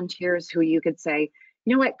have volunteers who you could say,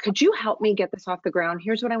 you know what, could you help me get this off the ground?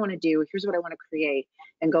 Here's what I want to do. Here's what I want to create,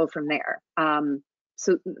 and go from there.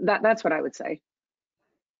 So that's what I would say.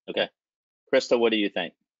 Okay. Christa, what do you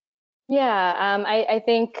think? Yeah, I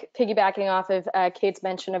think piggybacking off of Kate's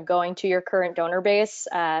mention of going to your current donor base,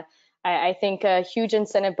 I think a huge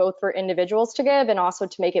incentive both for individuals to give and also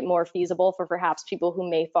to make it more feasible for perhaps people who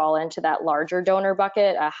may fall into that larger donor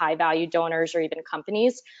bucket, high value donors or even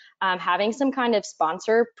companies, having some kind of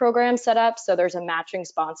sponsor program set up. So there's a matching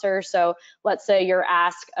sponsor. So let's say your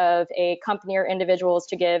ask of a company or individuals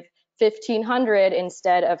to give 1,500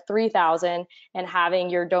 instead of 3,000, and having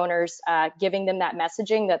your donors giving them that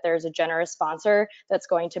messaging that there's a generous sponsor that's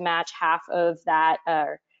going to match half of that,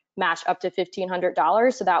 match up to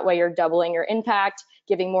 $1,500. So that way you're doubling your impact,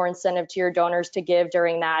 giving more incentive to your donors to give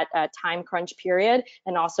during that time crunch period,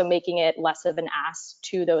 and also making it less of an ask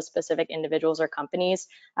to those specific individuals or companies.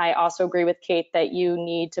 I also agree with Kate that you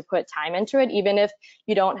need to put time into it, even if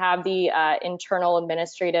you don't have the internal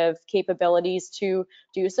administrative capabilities to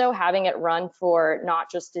do so. Having it run for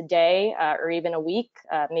not just a day or even a week,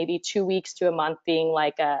 maybe 2 weeks to a month being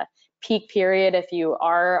like a peak period if you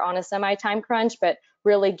are on a semi-time crunch, but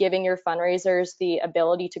really giving your fundraisers the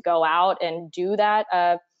ability to go out and do that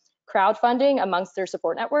crowdfunding amongst their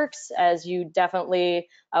support networks, as you definitely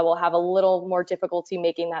will have a little more difficulty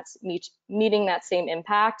making that meeting that same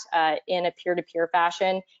impact in a peer-to-peer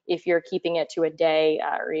fashion if you're keeping it to a day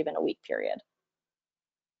or even a week period.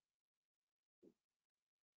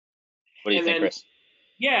 What do you think, Chris?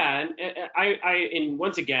 Yeah, and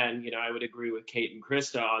once again, I would agree with Kate and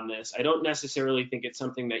Christa on this. I don't necessarily think it's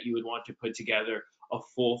something that you would want to put together a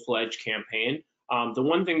full-fledged campaign. The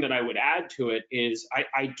one thing that I would add to it is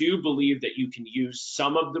I do believe that you can use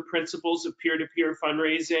some of the principles of peer-to-peer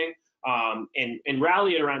fundraising and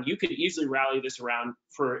rally it around. You could easily rally this around,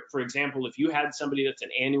 for example, if you had somebody that's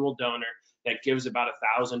an annual donor that gives about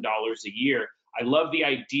 $1,000 a year. I love the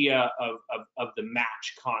idea of the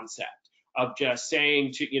match concept, of just saying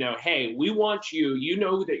to, hey, we want you,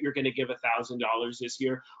 that you're going to give $1,000 this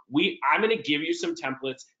year. I'm going to give you some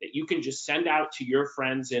templates that you can just send out to your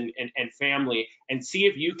friends and family, and see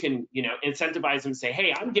if you can, incentivize them, say,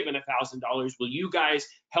 hey, I'm giving $1,000. Will you guys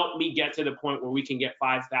help me get to the point where we can get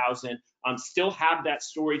 5,000? Still have that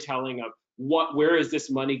storytelling of where is this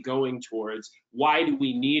money going towards? Why do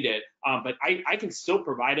we need it? But I can still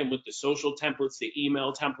provide them with the social templates, the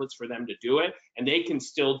email templates for them to do it, and they can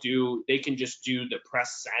just do the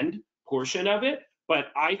press send portion of it. But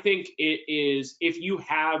I think it is, if you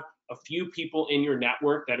have a few people in your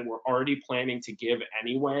network that were already planning to give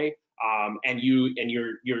anyway, and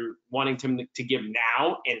you're wanting to give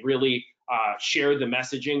now and really share the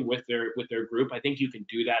messaging with their group, I think you can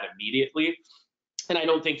do that immediately. And I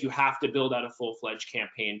don't think you have to build out a full-fledged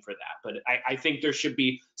campaign for that. But I think there should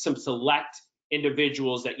be some select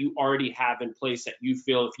individuals that you already have in place that you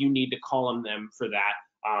feel, if you need to call on them for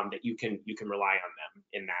that, that you can rely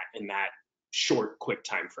on them in that short, quick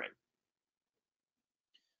time frame.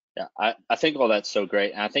 Yeah, I think all that's so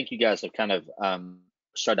great, and I think you guys have kind of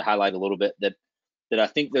started to highlight a little bit that I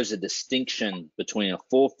think there's a distinction between a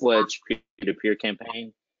full-fledged peer-to-peer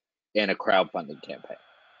campaign and a crowdfunding campaign,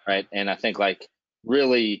 right? And I think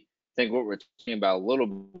really think what we're talking about a little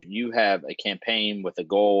bit, you have a campaign with a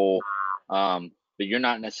goal, but you're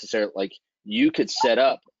not necessarily, you could set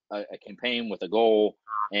up a campaign with a goal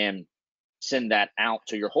and send that out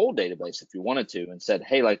to your whole database if you wanted to, and said,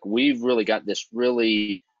 hey, we've really got this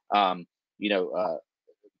really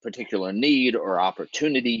particular need or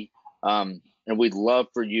opportunity, and we'd love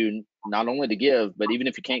for you not only to give, but even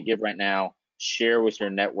if you can't give right now, share with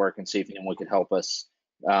your network and see if anyone could help us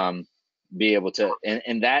be able to,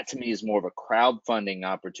 and that to me is more of a crowdfunding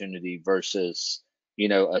opportunity versus, you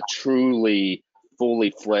know, a truly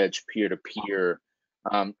fully fledged peer-to-peer.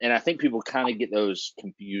 And I think people kind of get those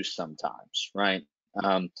confused sometimes, right?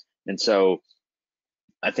 And so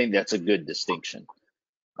I think that's a good distinction.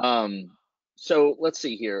 So let's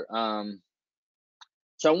see here.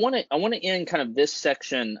 So I want to end kind of this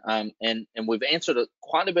section, and we've answered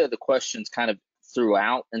quite a bit of the questions kind of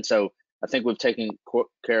throughout, and so I think we've taken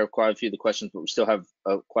care of quite a few of the questions, but we still have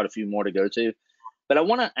quite a few more to go to. But I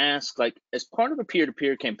want to ask, like, as part of a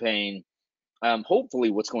peer-to-peer campaign,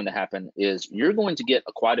 hopefully what's going to happen is you're going to get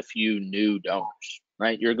quite a few new donors,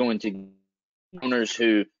 right? You're going to get donors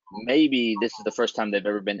who maybe this is the first time they've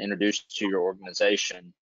ever been introduced to your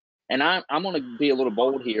organization. And I'm going to be a little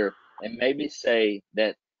bold here and maybe say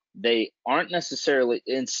that they aren't necessarily,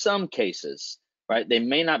 in some cases, right? They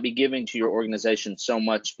may not be giving to your organization so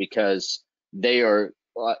much because they are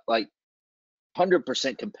like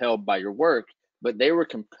 100% compelled by your work, but they were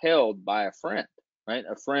compelled by a friend, right?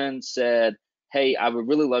 A friend said, hey, I would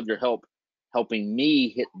really love your help helping me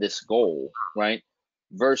hit this goal, right?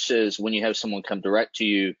 Versus when you have someone come direct to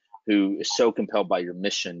you who is so compelled by your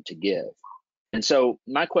mission to give. And so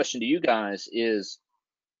my question to you guys is,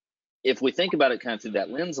 if we think about it kind of through that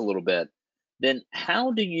lens a little bit, then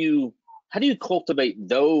how do you cultivate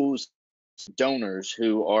those donors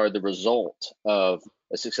who are the result of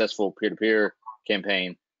a successful peer-to-peer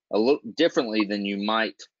campaign a little differently than you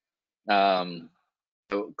might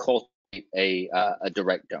cultivate a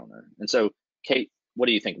direct donor? And so, Kate, what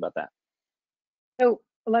do you think about that? So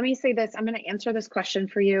let me say this. I'm going to answer this question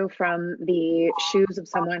for you from the shoes of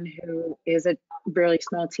someone who is a really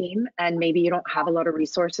small team, and maybe you don't have a lot of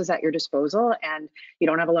resources at your disposal, and you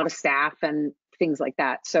don't have a lot of staff and things like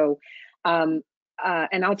that. So, and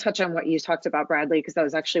I'll touch on what you talked about, Bradley, because that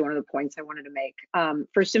was actually one of the points I wanted to make.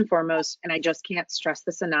 First and foremost, and I just can't stress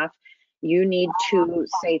this enough, you need to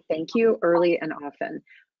say thank you early and often.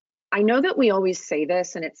 I know that we always say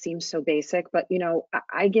this and it seems so basic, but you know,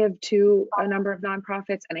 I give to a number of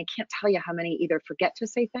nonprofits and I can't tell you how many either forget to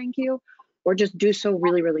say thank you or just do so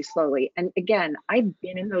really, really slowly. And again, I've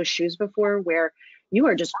been in those shoes before where you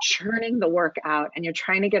are just churning the work out and you're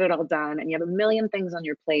trying to get it all done and you have a million things on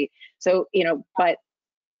your plate. So, you know, but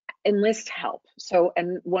enlist help. So,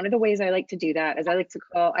 and one of the ways I like to do that is I like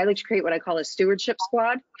to create what I call a stewardship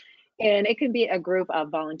squad. And it can be a group of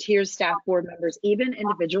volunteers, staff, board members, even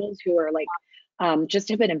individuals who are like, just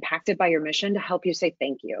have been impacted by your mission to help you say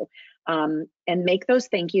thank you. And make those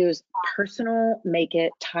thank yous personal, make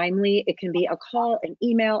it timely. It can be a call, an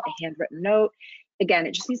email, a handwritten note. Again,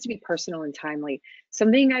 it just needs to be personal and timely.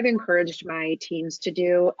 Something I've encouraged my teams to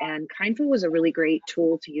do, and Kindful was a really great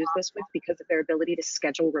tool to use this with because of their ability to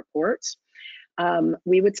schedule reports.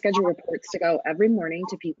 We would schedule reports to go every morning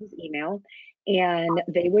to people's email, and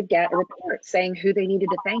they would get a report saying who they needed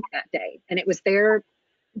to thank that day. And it was their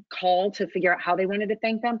call to figure out how they wanted to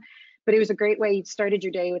thank them. But it was a great way. You started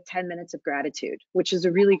your day with 10 minutes of gratitude, which is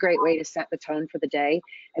a really great way to set the tone for the day.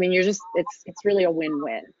 I mean, it's really a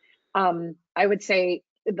win-win. I would say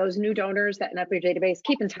those new donors that end up your database,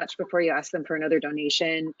 keep in touch before you ask them for another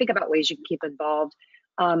donation. Think about ways you can keep involved.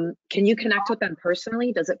 Can you connect with them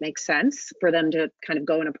personally? Does it make sense for them to kind of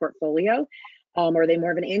go in a portfolio? Or are they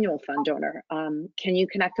more of an annual fund donor? Can you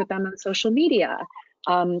connect with them on social media?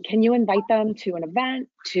 Can you invite them to an event,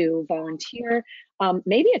 to volunteer?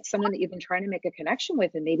 Maybe it's someone that you've been trying to make a connection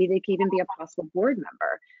with, and maybe they could even be a possible board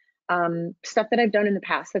member. Stuff that I've done in the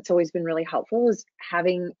past that's always been really helpful is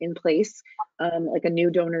having in place like a new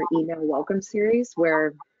donor email welcome series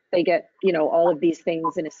where they get, you know, all of these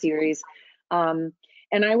things in a series. And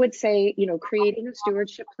I would say, you know, creating a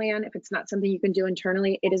stewardship plan, if it's not something you can do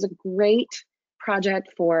internally, it is a great project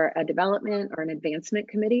for a development or an advancement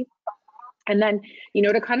committee. And then, you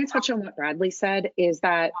know, to kind of touch on what Bradley said, is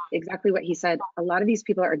that exactly what he said. A lot of these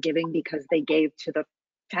people are giving because they gave to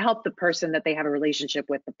help the person that they have a relationship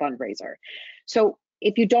with, the fundraiser. So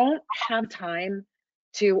if you don't have time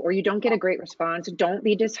to, or you don't get a great response, don't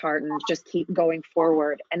be disheartened, just keep going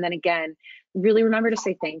forward. And then again, really remember to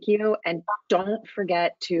say thank you, and don't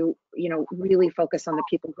forget to, you know, really focus on the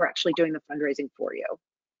people who are actually doing the fundraising for you.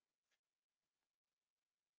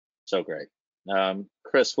 So great.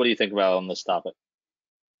 Chris, what do you think about on this topic?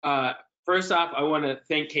 First off, I want to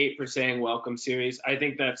thank Kate for saying welcome series. I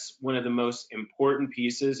think that's one of the most important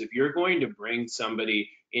pieces. If you're going to bring somebody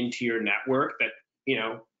into your network that, you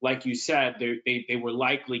know, like you said, they were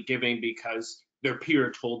likely giving because their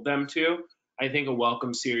peer told them to, I think a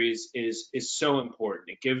welcome series is so important.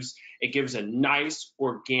 It gives a nice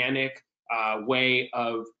organic way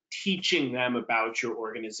of teaching them about your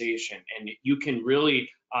organization. And you can really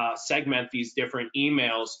segment these different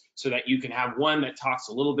emails so that you can have one that talks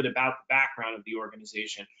a little bit about the background of the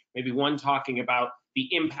organization, maybe one talking about the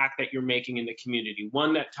impact that you're making in the community,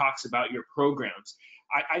 one that talks about your programs.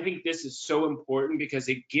 I think this is so important because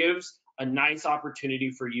it gives a nice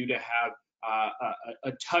opportunity for you to have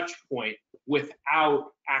a touch point without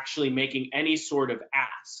actually making any sort of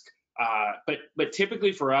ask. But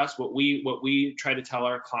typically for us, what we try to tell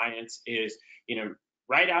our clients is,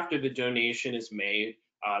 right after the donation is made,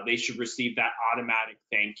 they should receive that automatic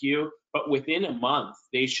thank you. But within a month,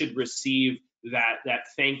 they should receive that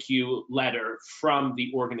thank you letter from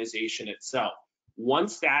the organization itself.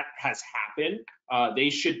 Once that has happened, they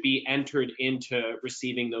should be entered into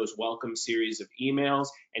receiving those welcome series of emails.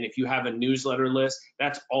 And if you have a newsletter list,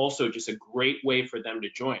 that's also just a great way for them to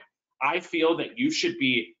join. I feel that you should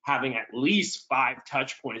be having at least 5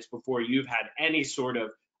 touch points before you've had any sort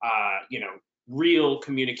of, real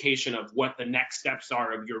communication of what the next steps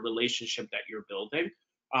are of your relationship that you're building.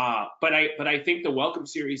 But I think the welcome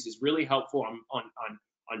series is really helpful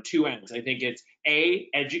on 2 ends. I think it's A,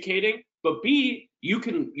 educating, but B, you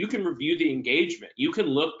can review the engagement. You can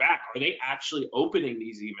look back. Are they actually opening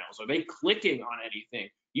these emails? Are they clicking on anything?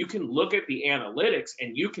 You can look at the analytics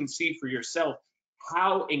and you can see for yourself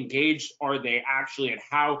how engaged are they actually, and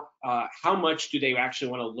how much do they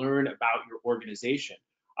actually want to learn about your organization.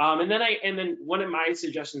 And then one of my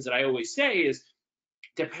suggestions that I always say is,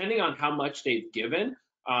 depending on how much they've given,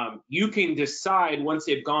 you can decide once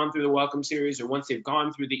they've gone through the welcome series or once they've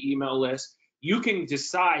gone through the email list, you can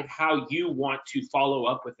decide how you want to follow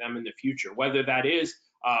up with them in the future, whether that is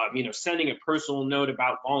sending a personal note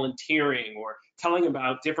about volunteering or telling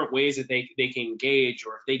about different ways that they can engage,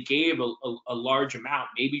 or if they gave a large amount,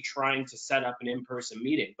 maybe trying to set up an in-person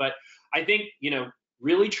meeting. But I think,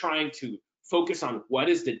 really trying to focus on what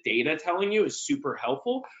is the data telling you is super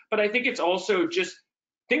helpful. But I think it's also just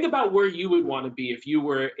think about where you would want to be if you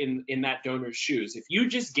were in that donor's shoes. If you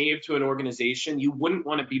just gave to an organization, you wouldn't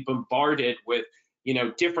want to be bombarded with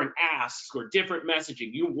different asks or different messaging.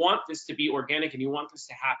 You want this to be organic and you want this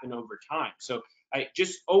to happen over time. So I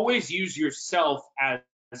just always use yourself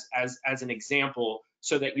as an example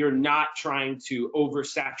so that you're not trying to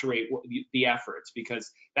oversaturate the efforts,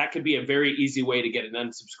 because that could be a very easy way to get an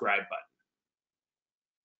unsubscribe button.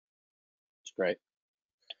 That's great.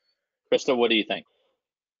 Christa, what do you think?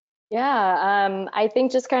 Yeah, I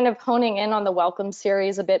think just kind of honing in on the welcome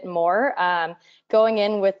series a bit more, going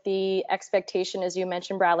in with the expectation, as you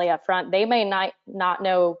mentioned, Bradley, up front, they may not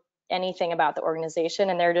know anything about the organization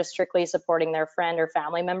and they're just strictly supporting their friend or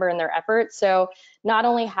family member in their efforts. So not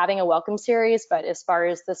only having a welcome series, but as far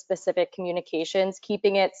as the specific communications,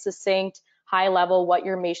 keeping it succinct, high level, what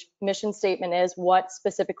your mission statement is, what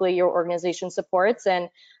specifically your organization supports. And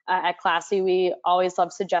at Classy, we always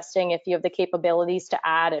love suggesting, if you have the capabilities, to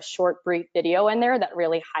add a short, brief video in there that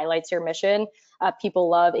really highlights your mission. People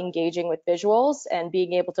love engaging with visuals and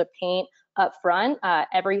being able to paint up front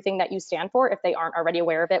everything that you stand for if they aren't already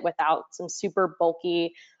aware of it, without some super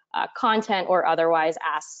bulky content or otherwise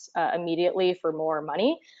asks immediately for more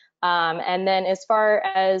money. And then as far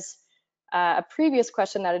as a previous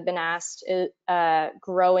question that had been asked,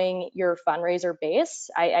 growing your fundraiser base.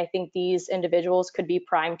 I think these individuals could be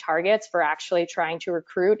prime targets for actually trying to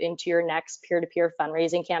recruit into your next peer-to-peer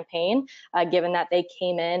fundraising campaign, given that they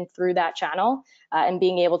came in through that channel, and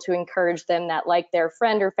being able to encourage them that, like their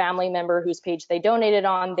friend or family member whose page they donated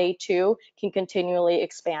on, they too can continually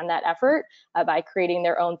expand that effort by creating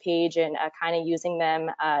their own page and kind of using them,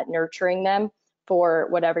 nurturing them for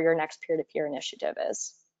whatever your next peer-to-peer initiative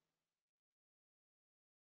is.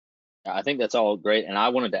 I think that's all great. And I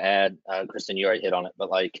wanted to add, Kristen, you already hit on it, but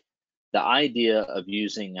like the idea of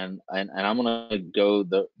using, and I'm going to go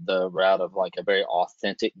the route of like a very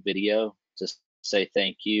authentic video to say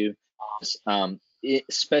thank you,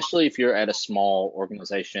 especially if you're at a small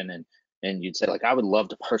organization and you'd say like, I would love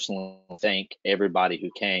to personally thank everybody who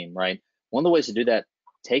came, right? One of the ways to do that,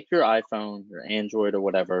 take your iPhone, your Android or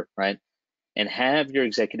whatever, right? And have your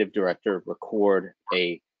executive director record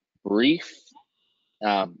a brief,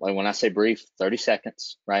 like when I say brief, 30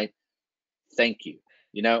 seconds, right? Thank you,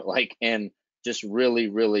 and just really,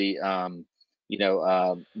 really, that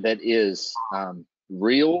is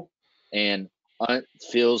real and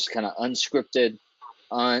feels kind of unscripted,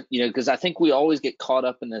 because I think we always get caught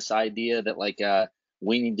up in this idea that like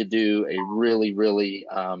we need to do a really, really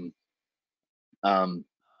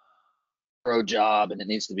pro job and it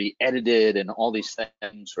needs to be edited and all these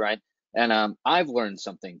things, right? And I've learned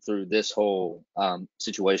something through this whole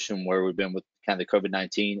situation where we've been with kind of the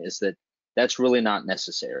COVID-19 is that that's really not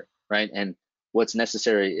necessary, right? And what's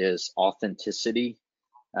necessary is authenticity,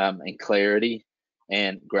 and clarity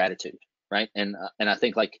and gratitude, right? And I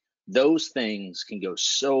think like those things can go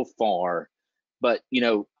so far, but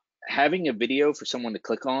having a video for someone to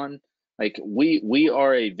click on, like we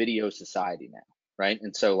are a video society now, right?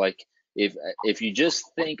 And so like if you just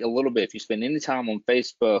think a little bit, if you spend any time on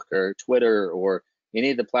Facebook or Twitter or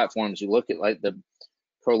any of the platforms, you look at like the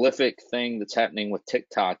prolific thing that's happening with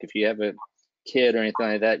TikTok. If you have a kid or anything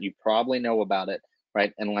like that, you probably know about it,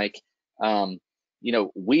 right? And like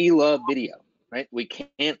we love video, right? We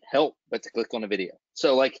can't help but to click on a video.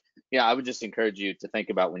 So like, I would just encourage you to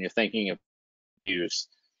think about when you're thinking of use,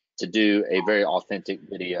 to do a very authentic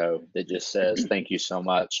video that just says thank you so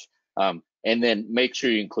much, and then make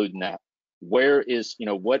sure you include in that where is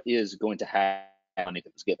what is going to have money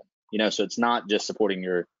that was given, so it's not just supporting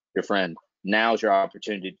your friend. Now's your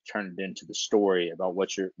opportunity to turn it into the story about what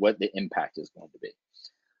the impact is going to be.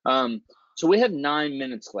 So we have 9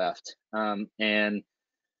 minutes left, and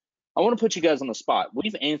I want to put you guys on the spot.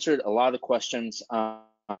 We've answered a lot of the questions.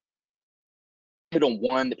 Hit on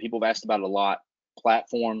one that people have asked about a lot: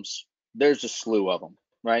 platforms. There's a slew of them,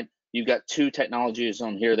 right? You've got 2 technologies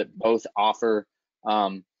on here that both offer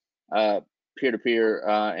peer-to-peer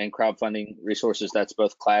and crowdfunding resources. That's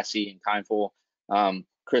both Classy and Kindful.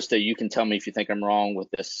 Christa, you can tell me if you think I'm wrong with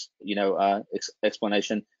this,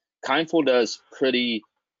 explanation. Kindful does pretty,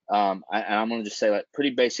 and I'm going to just say like pretty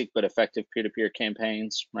basic but effective peer-to-peer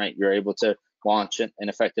campaigns, right? You're able to launch an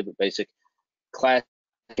effective but basic. Class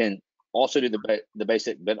can also do the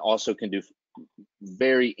basic, but also can do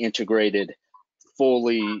very integrated,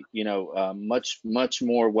 fully, much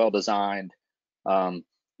more well-designed.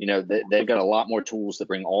 They've got a lot more tools that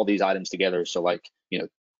bring all these items together. So like,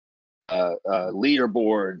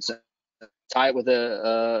 leaderboards, tie it with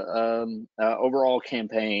a overall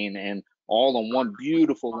campaign, and all on one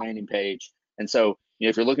beautiful landing page. And so,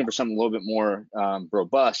 if you're looking for something a little bit more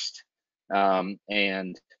robust and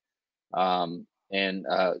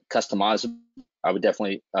customizable, I would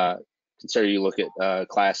definitely consider you look at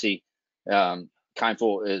Classy.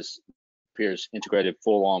 Kindful appears integrated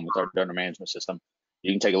full on with our donor management system.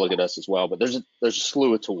 You can take a look at us as well, but there's a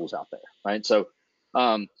slew of tools out there, right? So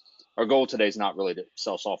our goal today is not really to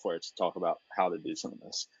sell software; it's to talk about how to do some of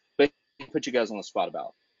this. But put you guys on the spot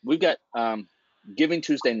about. We've got Giving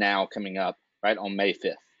Tuesday Now coming up right on May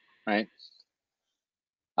 5th, right?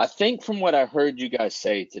 I think from what I heard you guys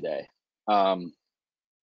say today,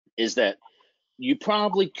 is that you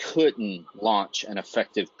probably couldn't launch an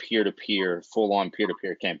effective peer-to-peer, full-on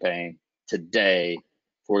peer-to-peer campaign today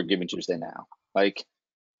for Giving Tuesday Now. Like,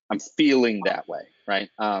 I'm feeling that way, right?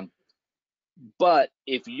 But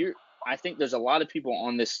I think there's a lot of people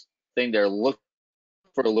on this thing that are looking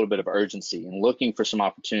for a little bit of urgency and looking for some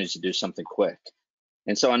opportunities to do something quick.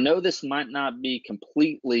 And so I know this might not be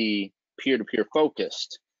completely peer-to-peer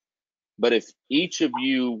focused, but if each of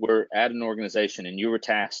you were at an organization and you were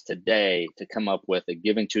tasked today to come up with a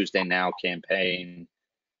Giving Tuesday Now campaign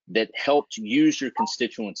that helped use your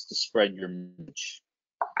constituents to spread your message,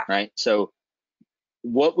 right? So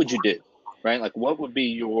what would you do, right? Like, what would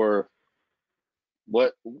be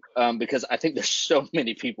because I think there's so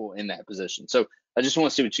many people in that position. So I just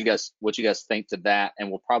want to see what you guys think to that, and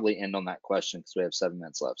we'll probably end on that question because we have 7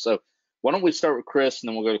 minutes left. So why don't we start with Chris, and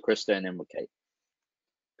then we'll go to Christa and then with Kate.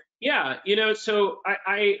 Yeah, so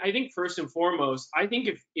I think first and foremost, I think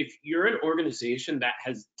if you're an organization that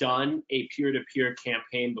has done a peer-to-peer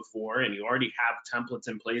campaign before, and you already have templates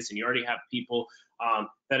in place, and you already have people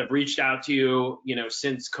that have reached out to you,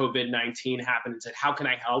 since COVID-19 happened and said, how can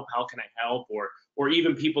I help? How can I help? Or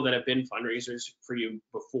even people that have been fundraisers for you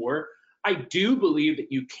before, I do believe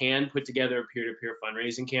that you can put together a peer-to-peer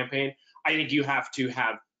fundraising campaign. I think you have to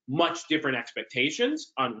have much different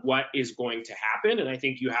expectations on what is going to happen. And I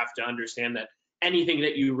think you have to understand that anything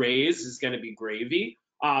that you raise is going to be gravy.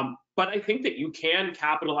 But I think that you can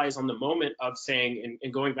capitalize on the moment of saying,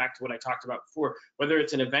 and going back to what I talked about before, whether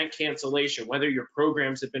it's an event cancellation, whether your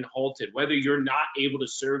programs have been halted, whether you're not able to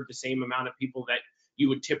serve the same amount of people that you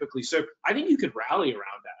would typically serve, I think you could rally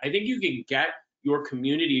around that. I think you can get your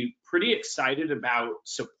community pretty excited about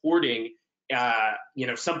supporting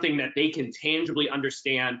something that they can tangibly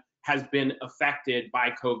understand has been affected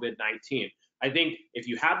by COVID-19. I think if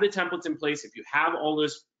you have the templates in place, if you have all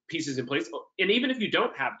those pieces in place, and even if you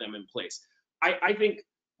don't have them in place, I think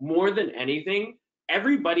more than anything,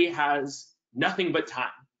 everybody has nothing but time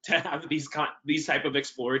to have these type of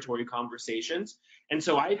exploratory conversations. And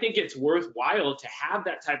so I think it's worthwhile to have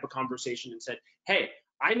that type of conversation and said, hey,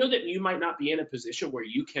 I know that you might not be in a position where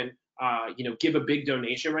you can give a big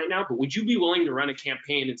donation right now, but would you be willing to run a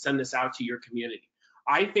campaign and send this out to your community?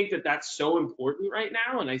 I think that that's so important right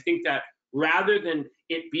now. And I think that rather than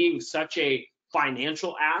it being such a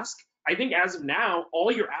financial ask, I think as of now,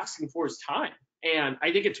 all you're asking for is time. And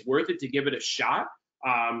I think it's worth it to give it a shot.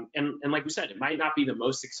 And like we said, it might not be the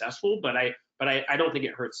most successful, but I don't think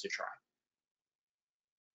it hurts to try.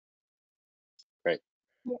 Great.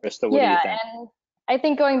 Christa, what do you Yeah, think? and I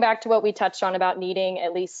think going back to what we touched on about needing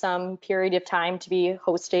at least some period of time to be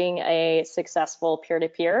hosting a successful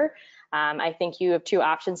peer-to-peer, I think you have two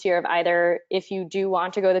options here of either, if you do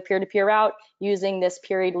want to go the peer-to-peer route, using this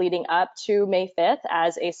period leading up to May 5th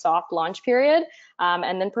as a soft launch period,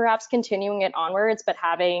 and then perhaps continuing it onwards, but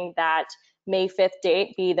having that May 5th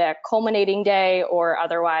date be the culminating day, or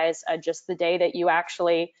otherwise just the day that you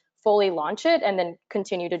actually fully launch it, and then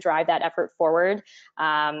continue to drive that effort forward.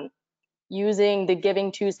 Using the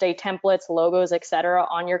Giving Tuesday templates, logos, etc.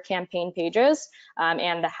 on your campaign pages,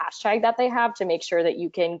 and the hashtag that they have to make sure that you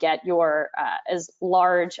can get your as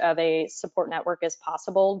large of a support network as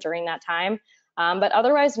possible during that time. But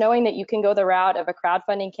otherwise, knowing that you can go the route of a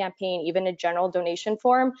crowdfunding campaign, even a general donation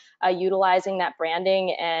form, utilizing that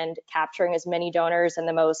branding and capturing as many donors in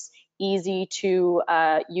the most easy to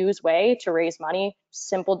use way to raise money,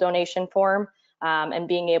 simple donation form, and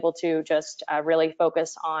being able to just really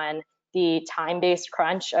focus on the time-based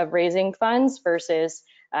crunch of raising funds versus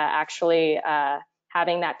actually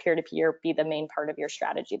having that peer-to-peer be the main part of your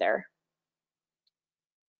strategy there.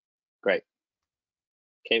 Great.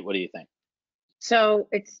 Kate, what do you think? So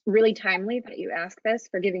it's really timely that you ask this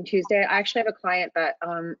for Giving Tuesday. I actually have a client that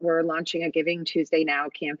we're launching a Giving Tuesday Now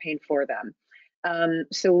campaign for them.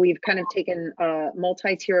 So we've kind of taken a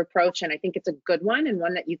multi-tier approach, and I think it's a good one, and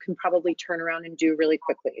one that you can probably turn around and do really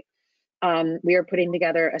quickly. We are putting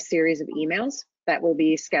together a series of emails that will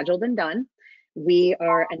be scheduled and done. We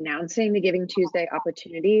are announcing the Giving Tuesday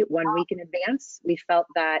opportunity 1 week in advance. We felt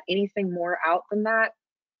that anything more out than that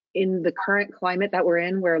in the current climate that we're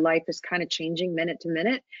in, where life is kind of changing minute to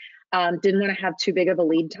minute, didn't want to have too big of a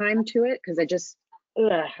lead time to it, because I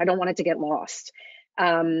don't want it to get lost.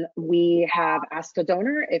 We have asked a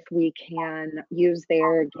donor if we can use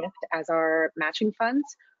their gift as our matching funds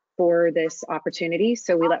for this opportunity.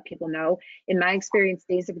 So we let people know. In my experience,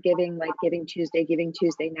 days of giving, like Giving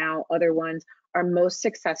Tuesday Now, other ones, are most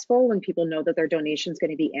successful when people know that their donation is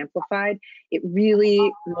going to be amplified. It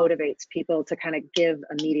really motivates people to kind of give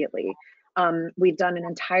immediately. We've done an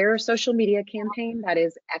entire social media campaign that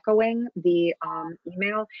is echoing the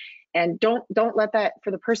email. And don't let that,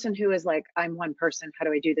 for the person who is like, I'm one person, how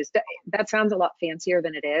do I do this? That sounds a lot fancier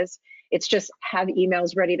than it is. It's just have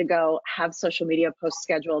emails ready to go, have social media posts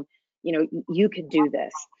scheduled. You can do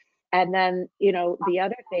this. And then, the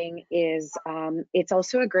other thing is, it's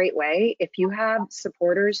also a great way if you have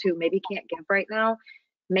supporters who maybe can't give right now,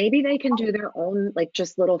 maybe they can do their own, like,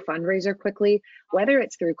 just little fundraiser quickly, whether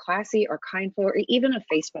it's through Classy or Kindful, or even a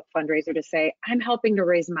Facebook fundraiser, to say, I'm helping to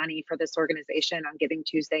raise money for this organization on Giving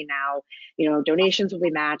Tuesday Now, donations will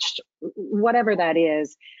be matched, whatever that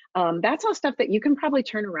is. That's all stuff that you can probably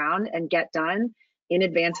turn around and get done in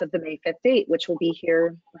advance of the May 5th date, which will be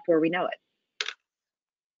here before we know it.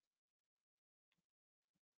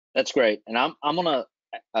 That's great. And I'm gonna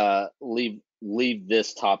leave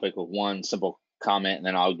this topic with one simple comment, and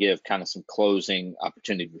then I'll give kind of some closing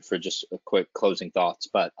opportunity for just a quick closing thoughts.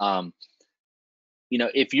 But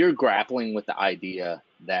if you're grappling with the idea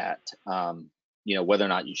that whether or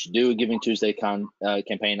not you should do a Giving Tuesday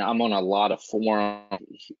campaign, I'm on a lot of forums,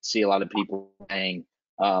 see a lot of people saying,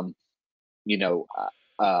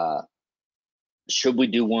 should we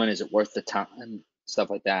do one? Is it worth the time? Stuff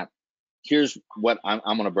like that. Here's what I'm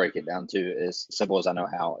going to break it down to, as simple as I know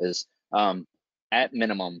how, is at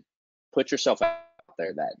minimum, put yourself out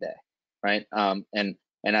there that day, right? And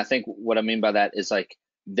I think what I mean by that is, like,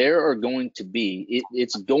 there are going to be, I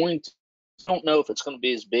don't know if it's going to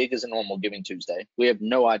be as big as a normal Giving Tuesday. We have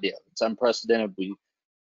no idea. It's unprecedented. We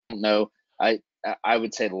don't know. I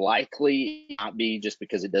would say likely not be, just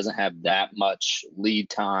because it doesn't have that much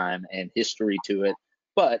lead time and history to it,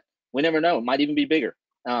 but we never know. It might even be bigger.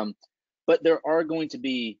 But there are going to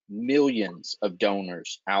be millions of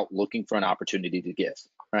donors out looking for an opportunity to give,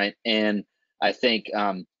 right? And I think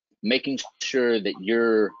making sure that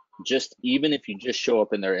you're even if you just show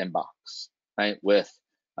up in their inbox, right, with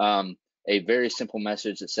a very simple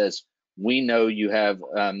message that says, we know you have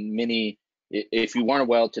many, if you weren't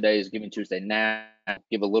well, today is Giving Tuesday Now,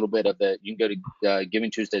 give a little bit of the, you can go to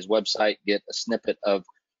Giving Tuesday's website, get a snippet of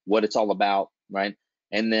what it's all about, right?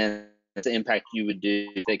 And then the impact you would do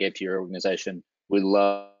if they gave to your organization. We'd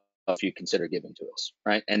love if you consider giving to us,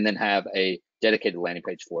 right? And then have a dedicated landing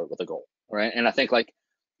page for it with a goal, right? And I think, like,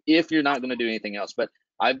 if you're not going to do anything else, but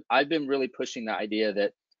I've been really pushing the idea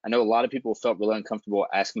that I know a lot of people felt really uncomfortable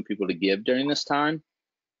asking people to give during this time,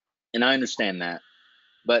 and I understand that.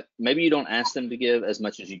 But maybe you don't ask them to give as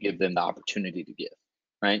much as you give them the opportunity to give,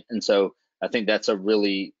 right? And so I think that's a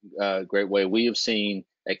really great way. We have seen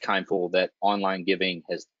at Kindful that online giving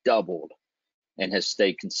has doubled and has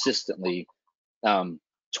stayed consistently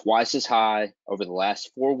twice as high over the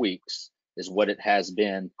last 4 weeks as what it has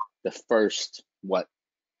been the first,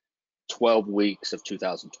 12 weeks of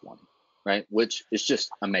 2020, right? Which is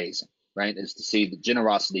just amazing, right? Is to see the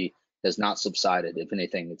generosity has not subsided. If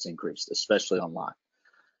anything, it's increased, especially online.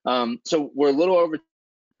 So we're a little over.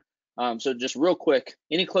 So just real quick,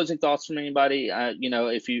 any closing thoughts from anybody? You know,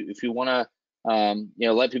 if you want to, you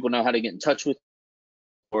know, let people know how to get in touch with,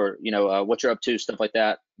 or you know, what you're up to, stuff like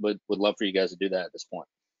that. Would love for you guys to do that at this point.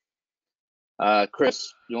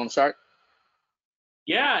 Chris, you want to start?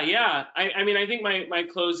 Yeah. I mean, I think my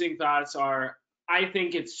closing thoughts are, I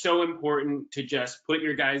think it's so important to just put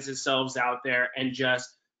your guys' selves out there and just,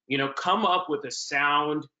 you know, come up with a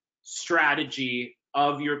sound strategy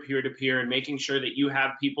of your peer-to-peer and making sure that you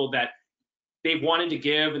have people that they've wanted to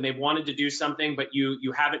give and they've wanted to do something, but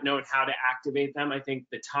you haven't known how to activate them. I think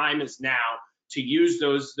the time is now to use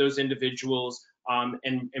those individuals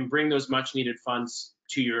and bring those much needed funds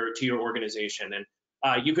to your organization. And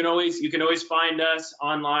you can always find us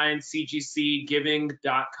online,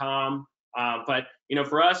 cgcgiving.com. But you know,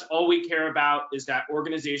 for us, all we care about is that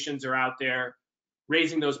organizations are out there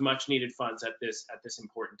raising those much needed funds at this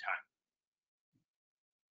important time.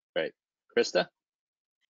 Great. Christa?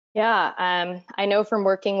 Yeah, I know from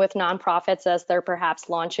working with nonprofits as they're perhaps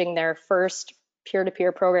launching their first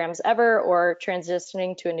peer-to-peer programs ever or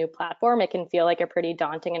transitioning to a new platform, it can feel like a pretty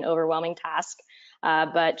daunting and overwhelming task.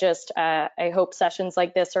 But just I hope sessions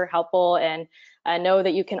like this are helpful, and know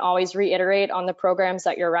that you can always reiterate on the programs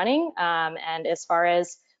that you're running. And as far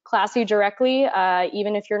as Classy directly,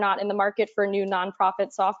 even if you're not in the market for new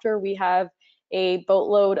nonprofit software, we have a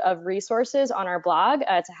boatload of resources on our blog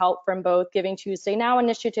to help from both Giving Tuesday Now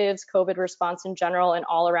initiatives, COVID response in general, and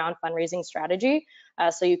all around fundraising strategy.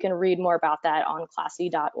 So you can read more about that on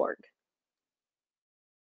classy.org.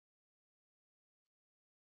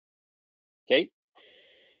 Kate?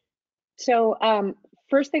 So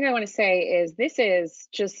first thing I want to say is this is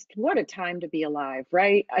just what a time to be alive,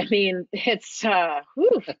 right? I mean, it's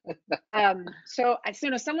whew. So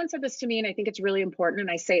someone said this to me, and I think it's really important,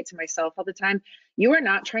 and I say it to myself all the time. You are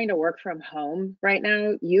not trying to work from home right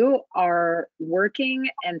now. You are working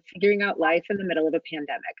and figuring out life in the middle of a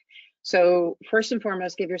pandemic. So first and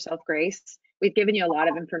foremost, give yourself grace. We've given you a lot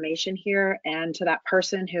of information here, and to that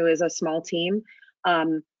person who is a small team,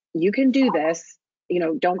 you can do this. You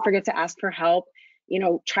know, don't forget to ask for help. You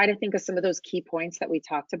know, try to think of some of those key points that we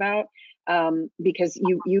talked about, because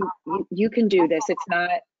you can do this.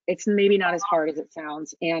 It's maybe not as hard as it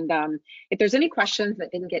sounds. And if there's any questions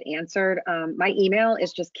that didn't get answered, my email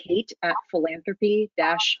is just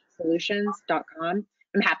kate@philanthropy-solutions.com.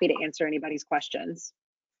 I'm happy to answer anybody's questions.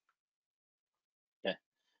 Okay,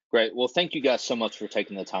 great. Well, thank you guys so much for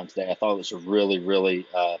taking the time today. I thought it was a really, really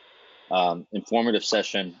informative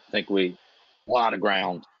session. I think a lot of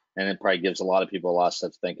ground, and it probably gives a lot of people a lot of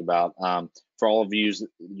stuff to think about. For all of you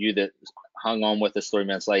that hung on with us 3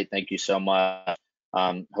 minutes late, thank you so much.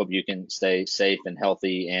 Hope you can stay safe and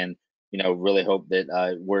healthy, and you know, really hope that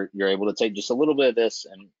you're able to take just a little bit of this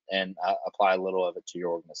and apply a little of it to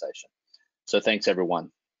your organization. So thanks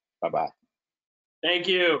everyone. Bye bye. Thank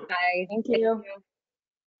you. Bye. Thank you.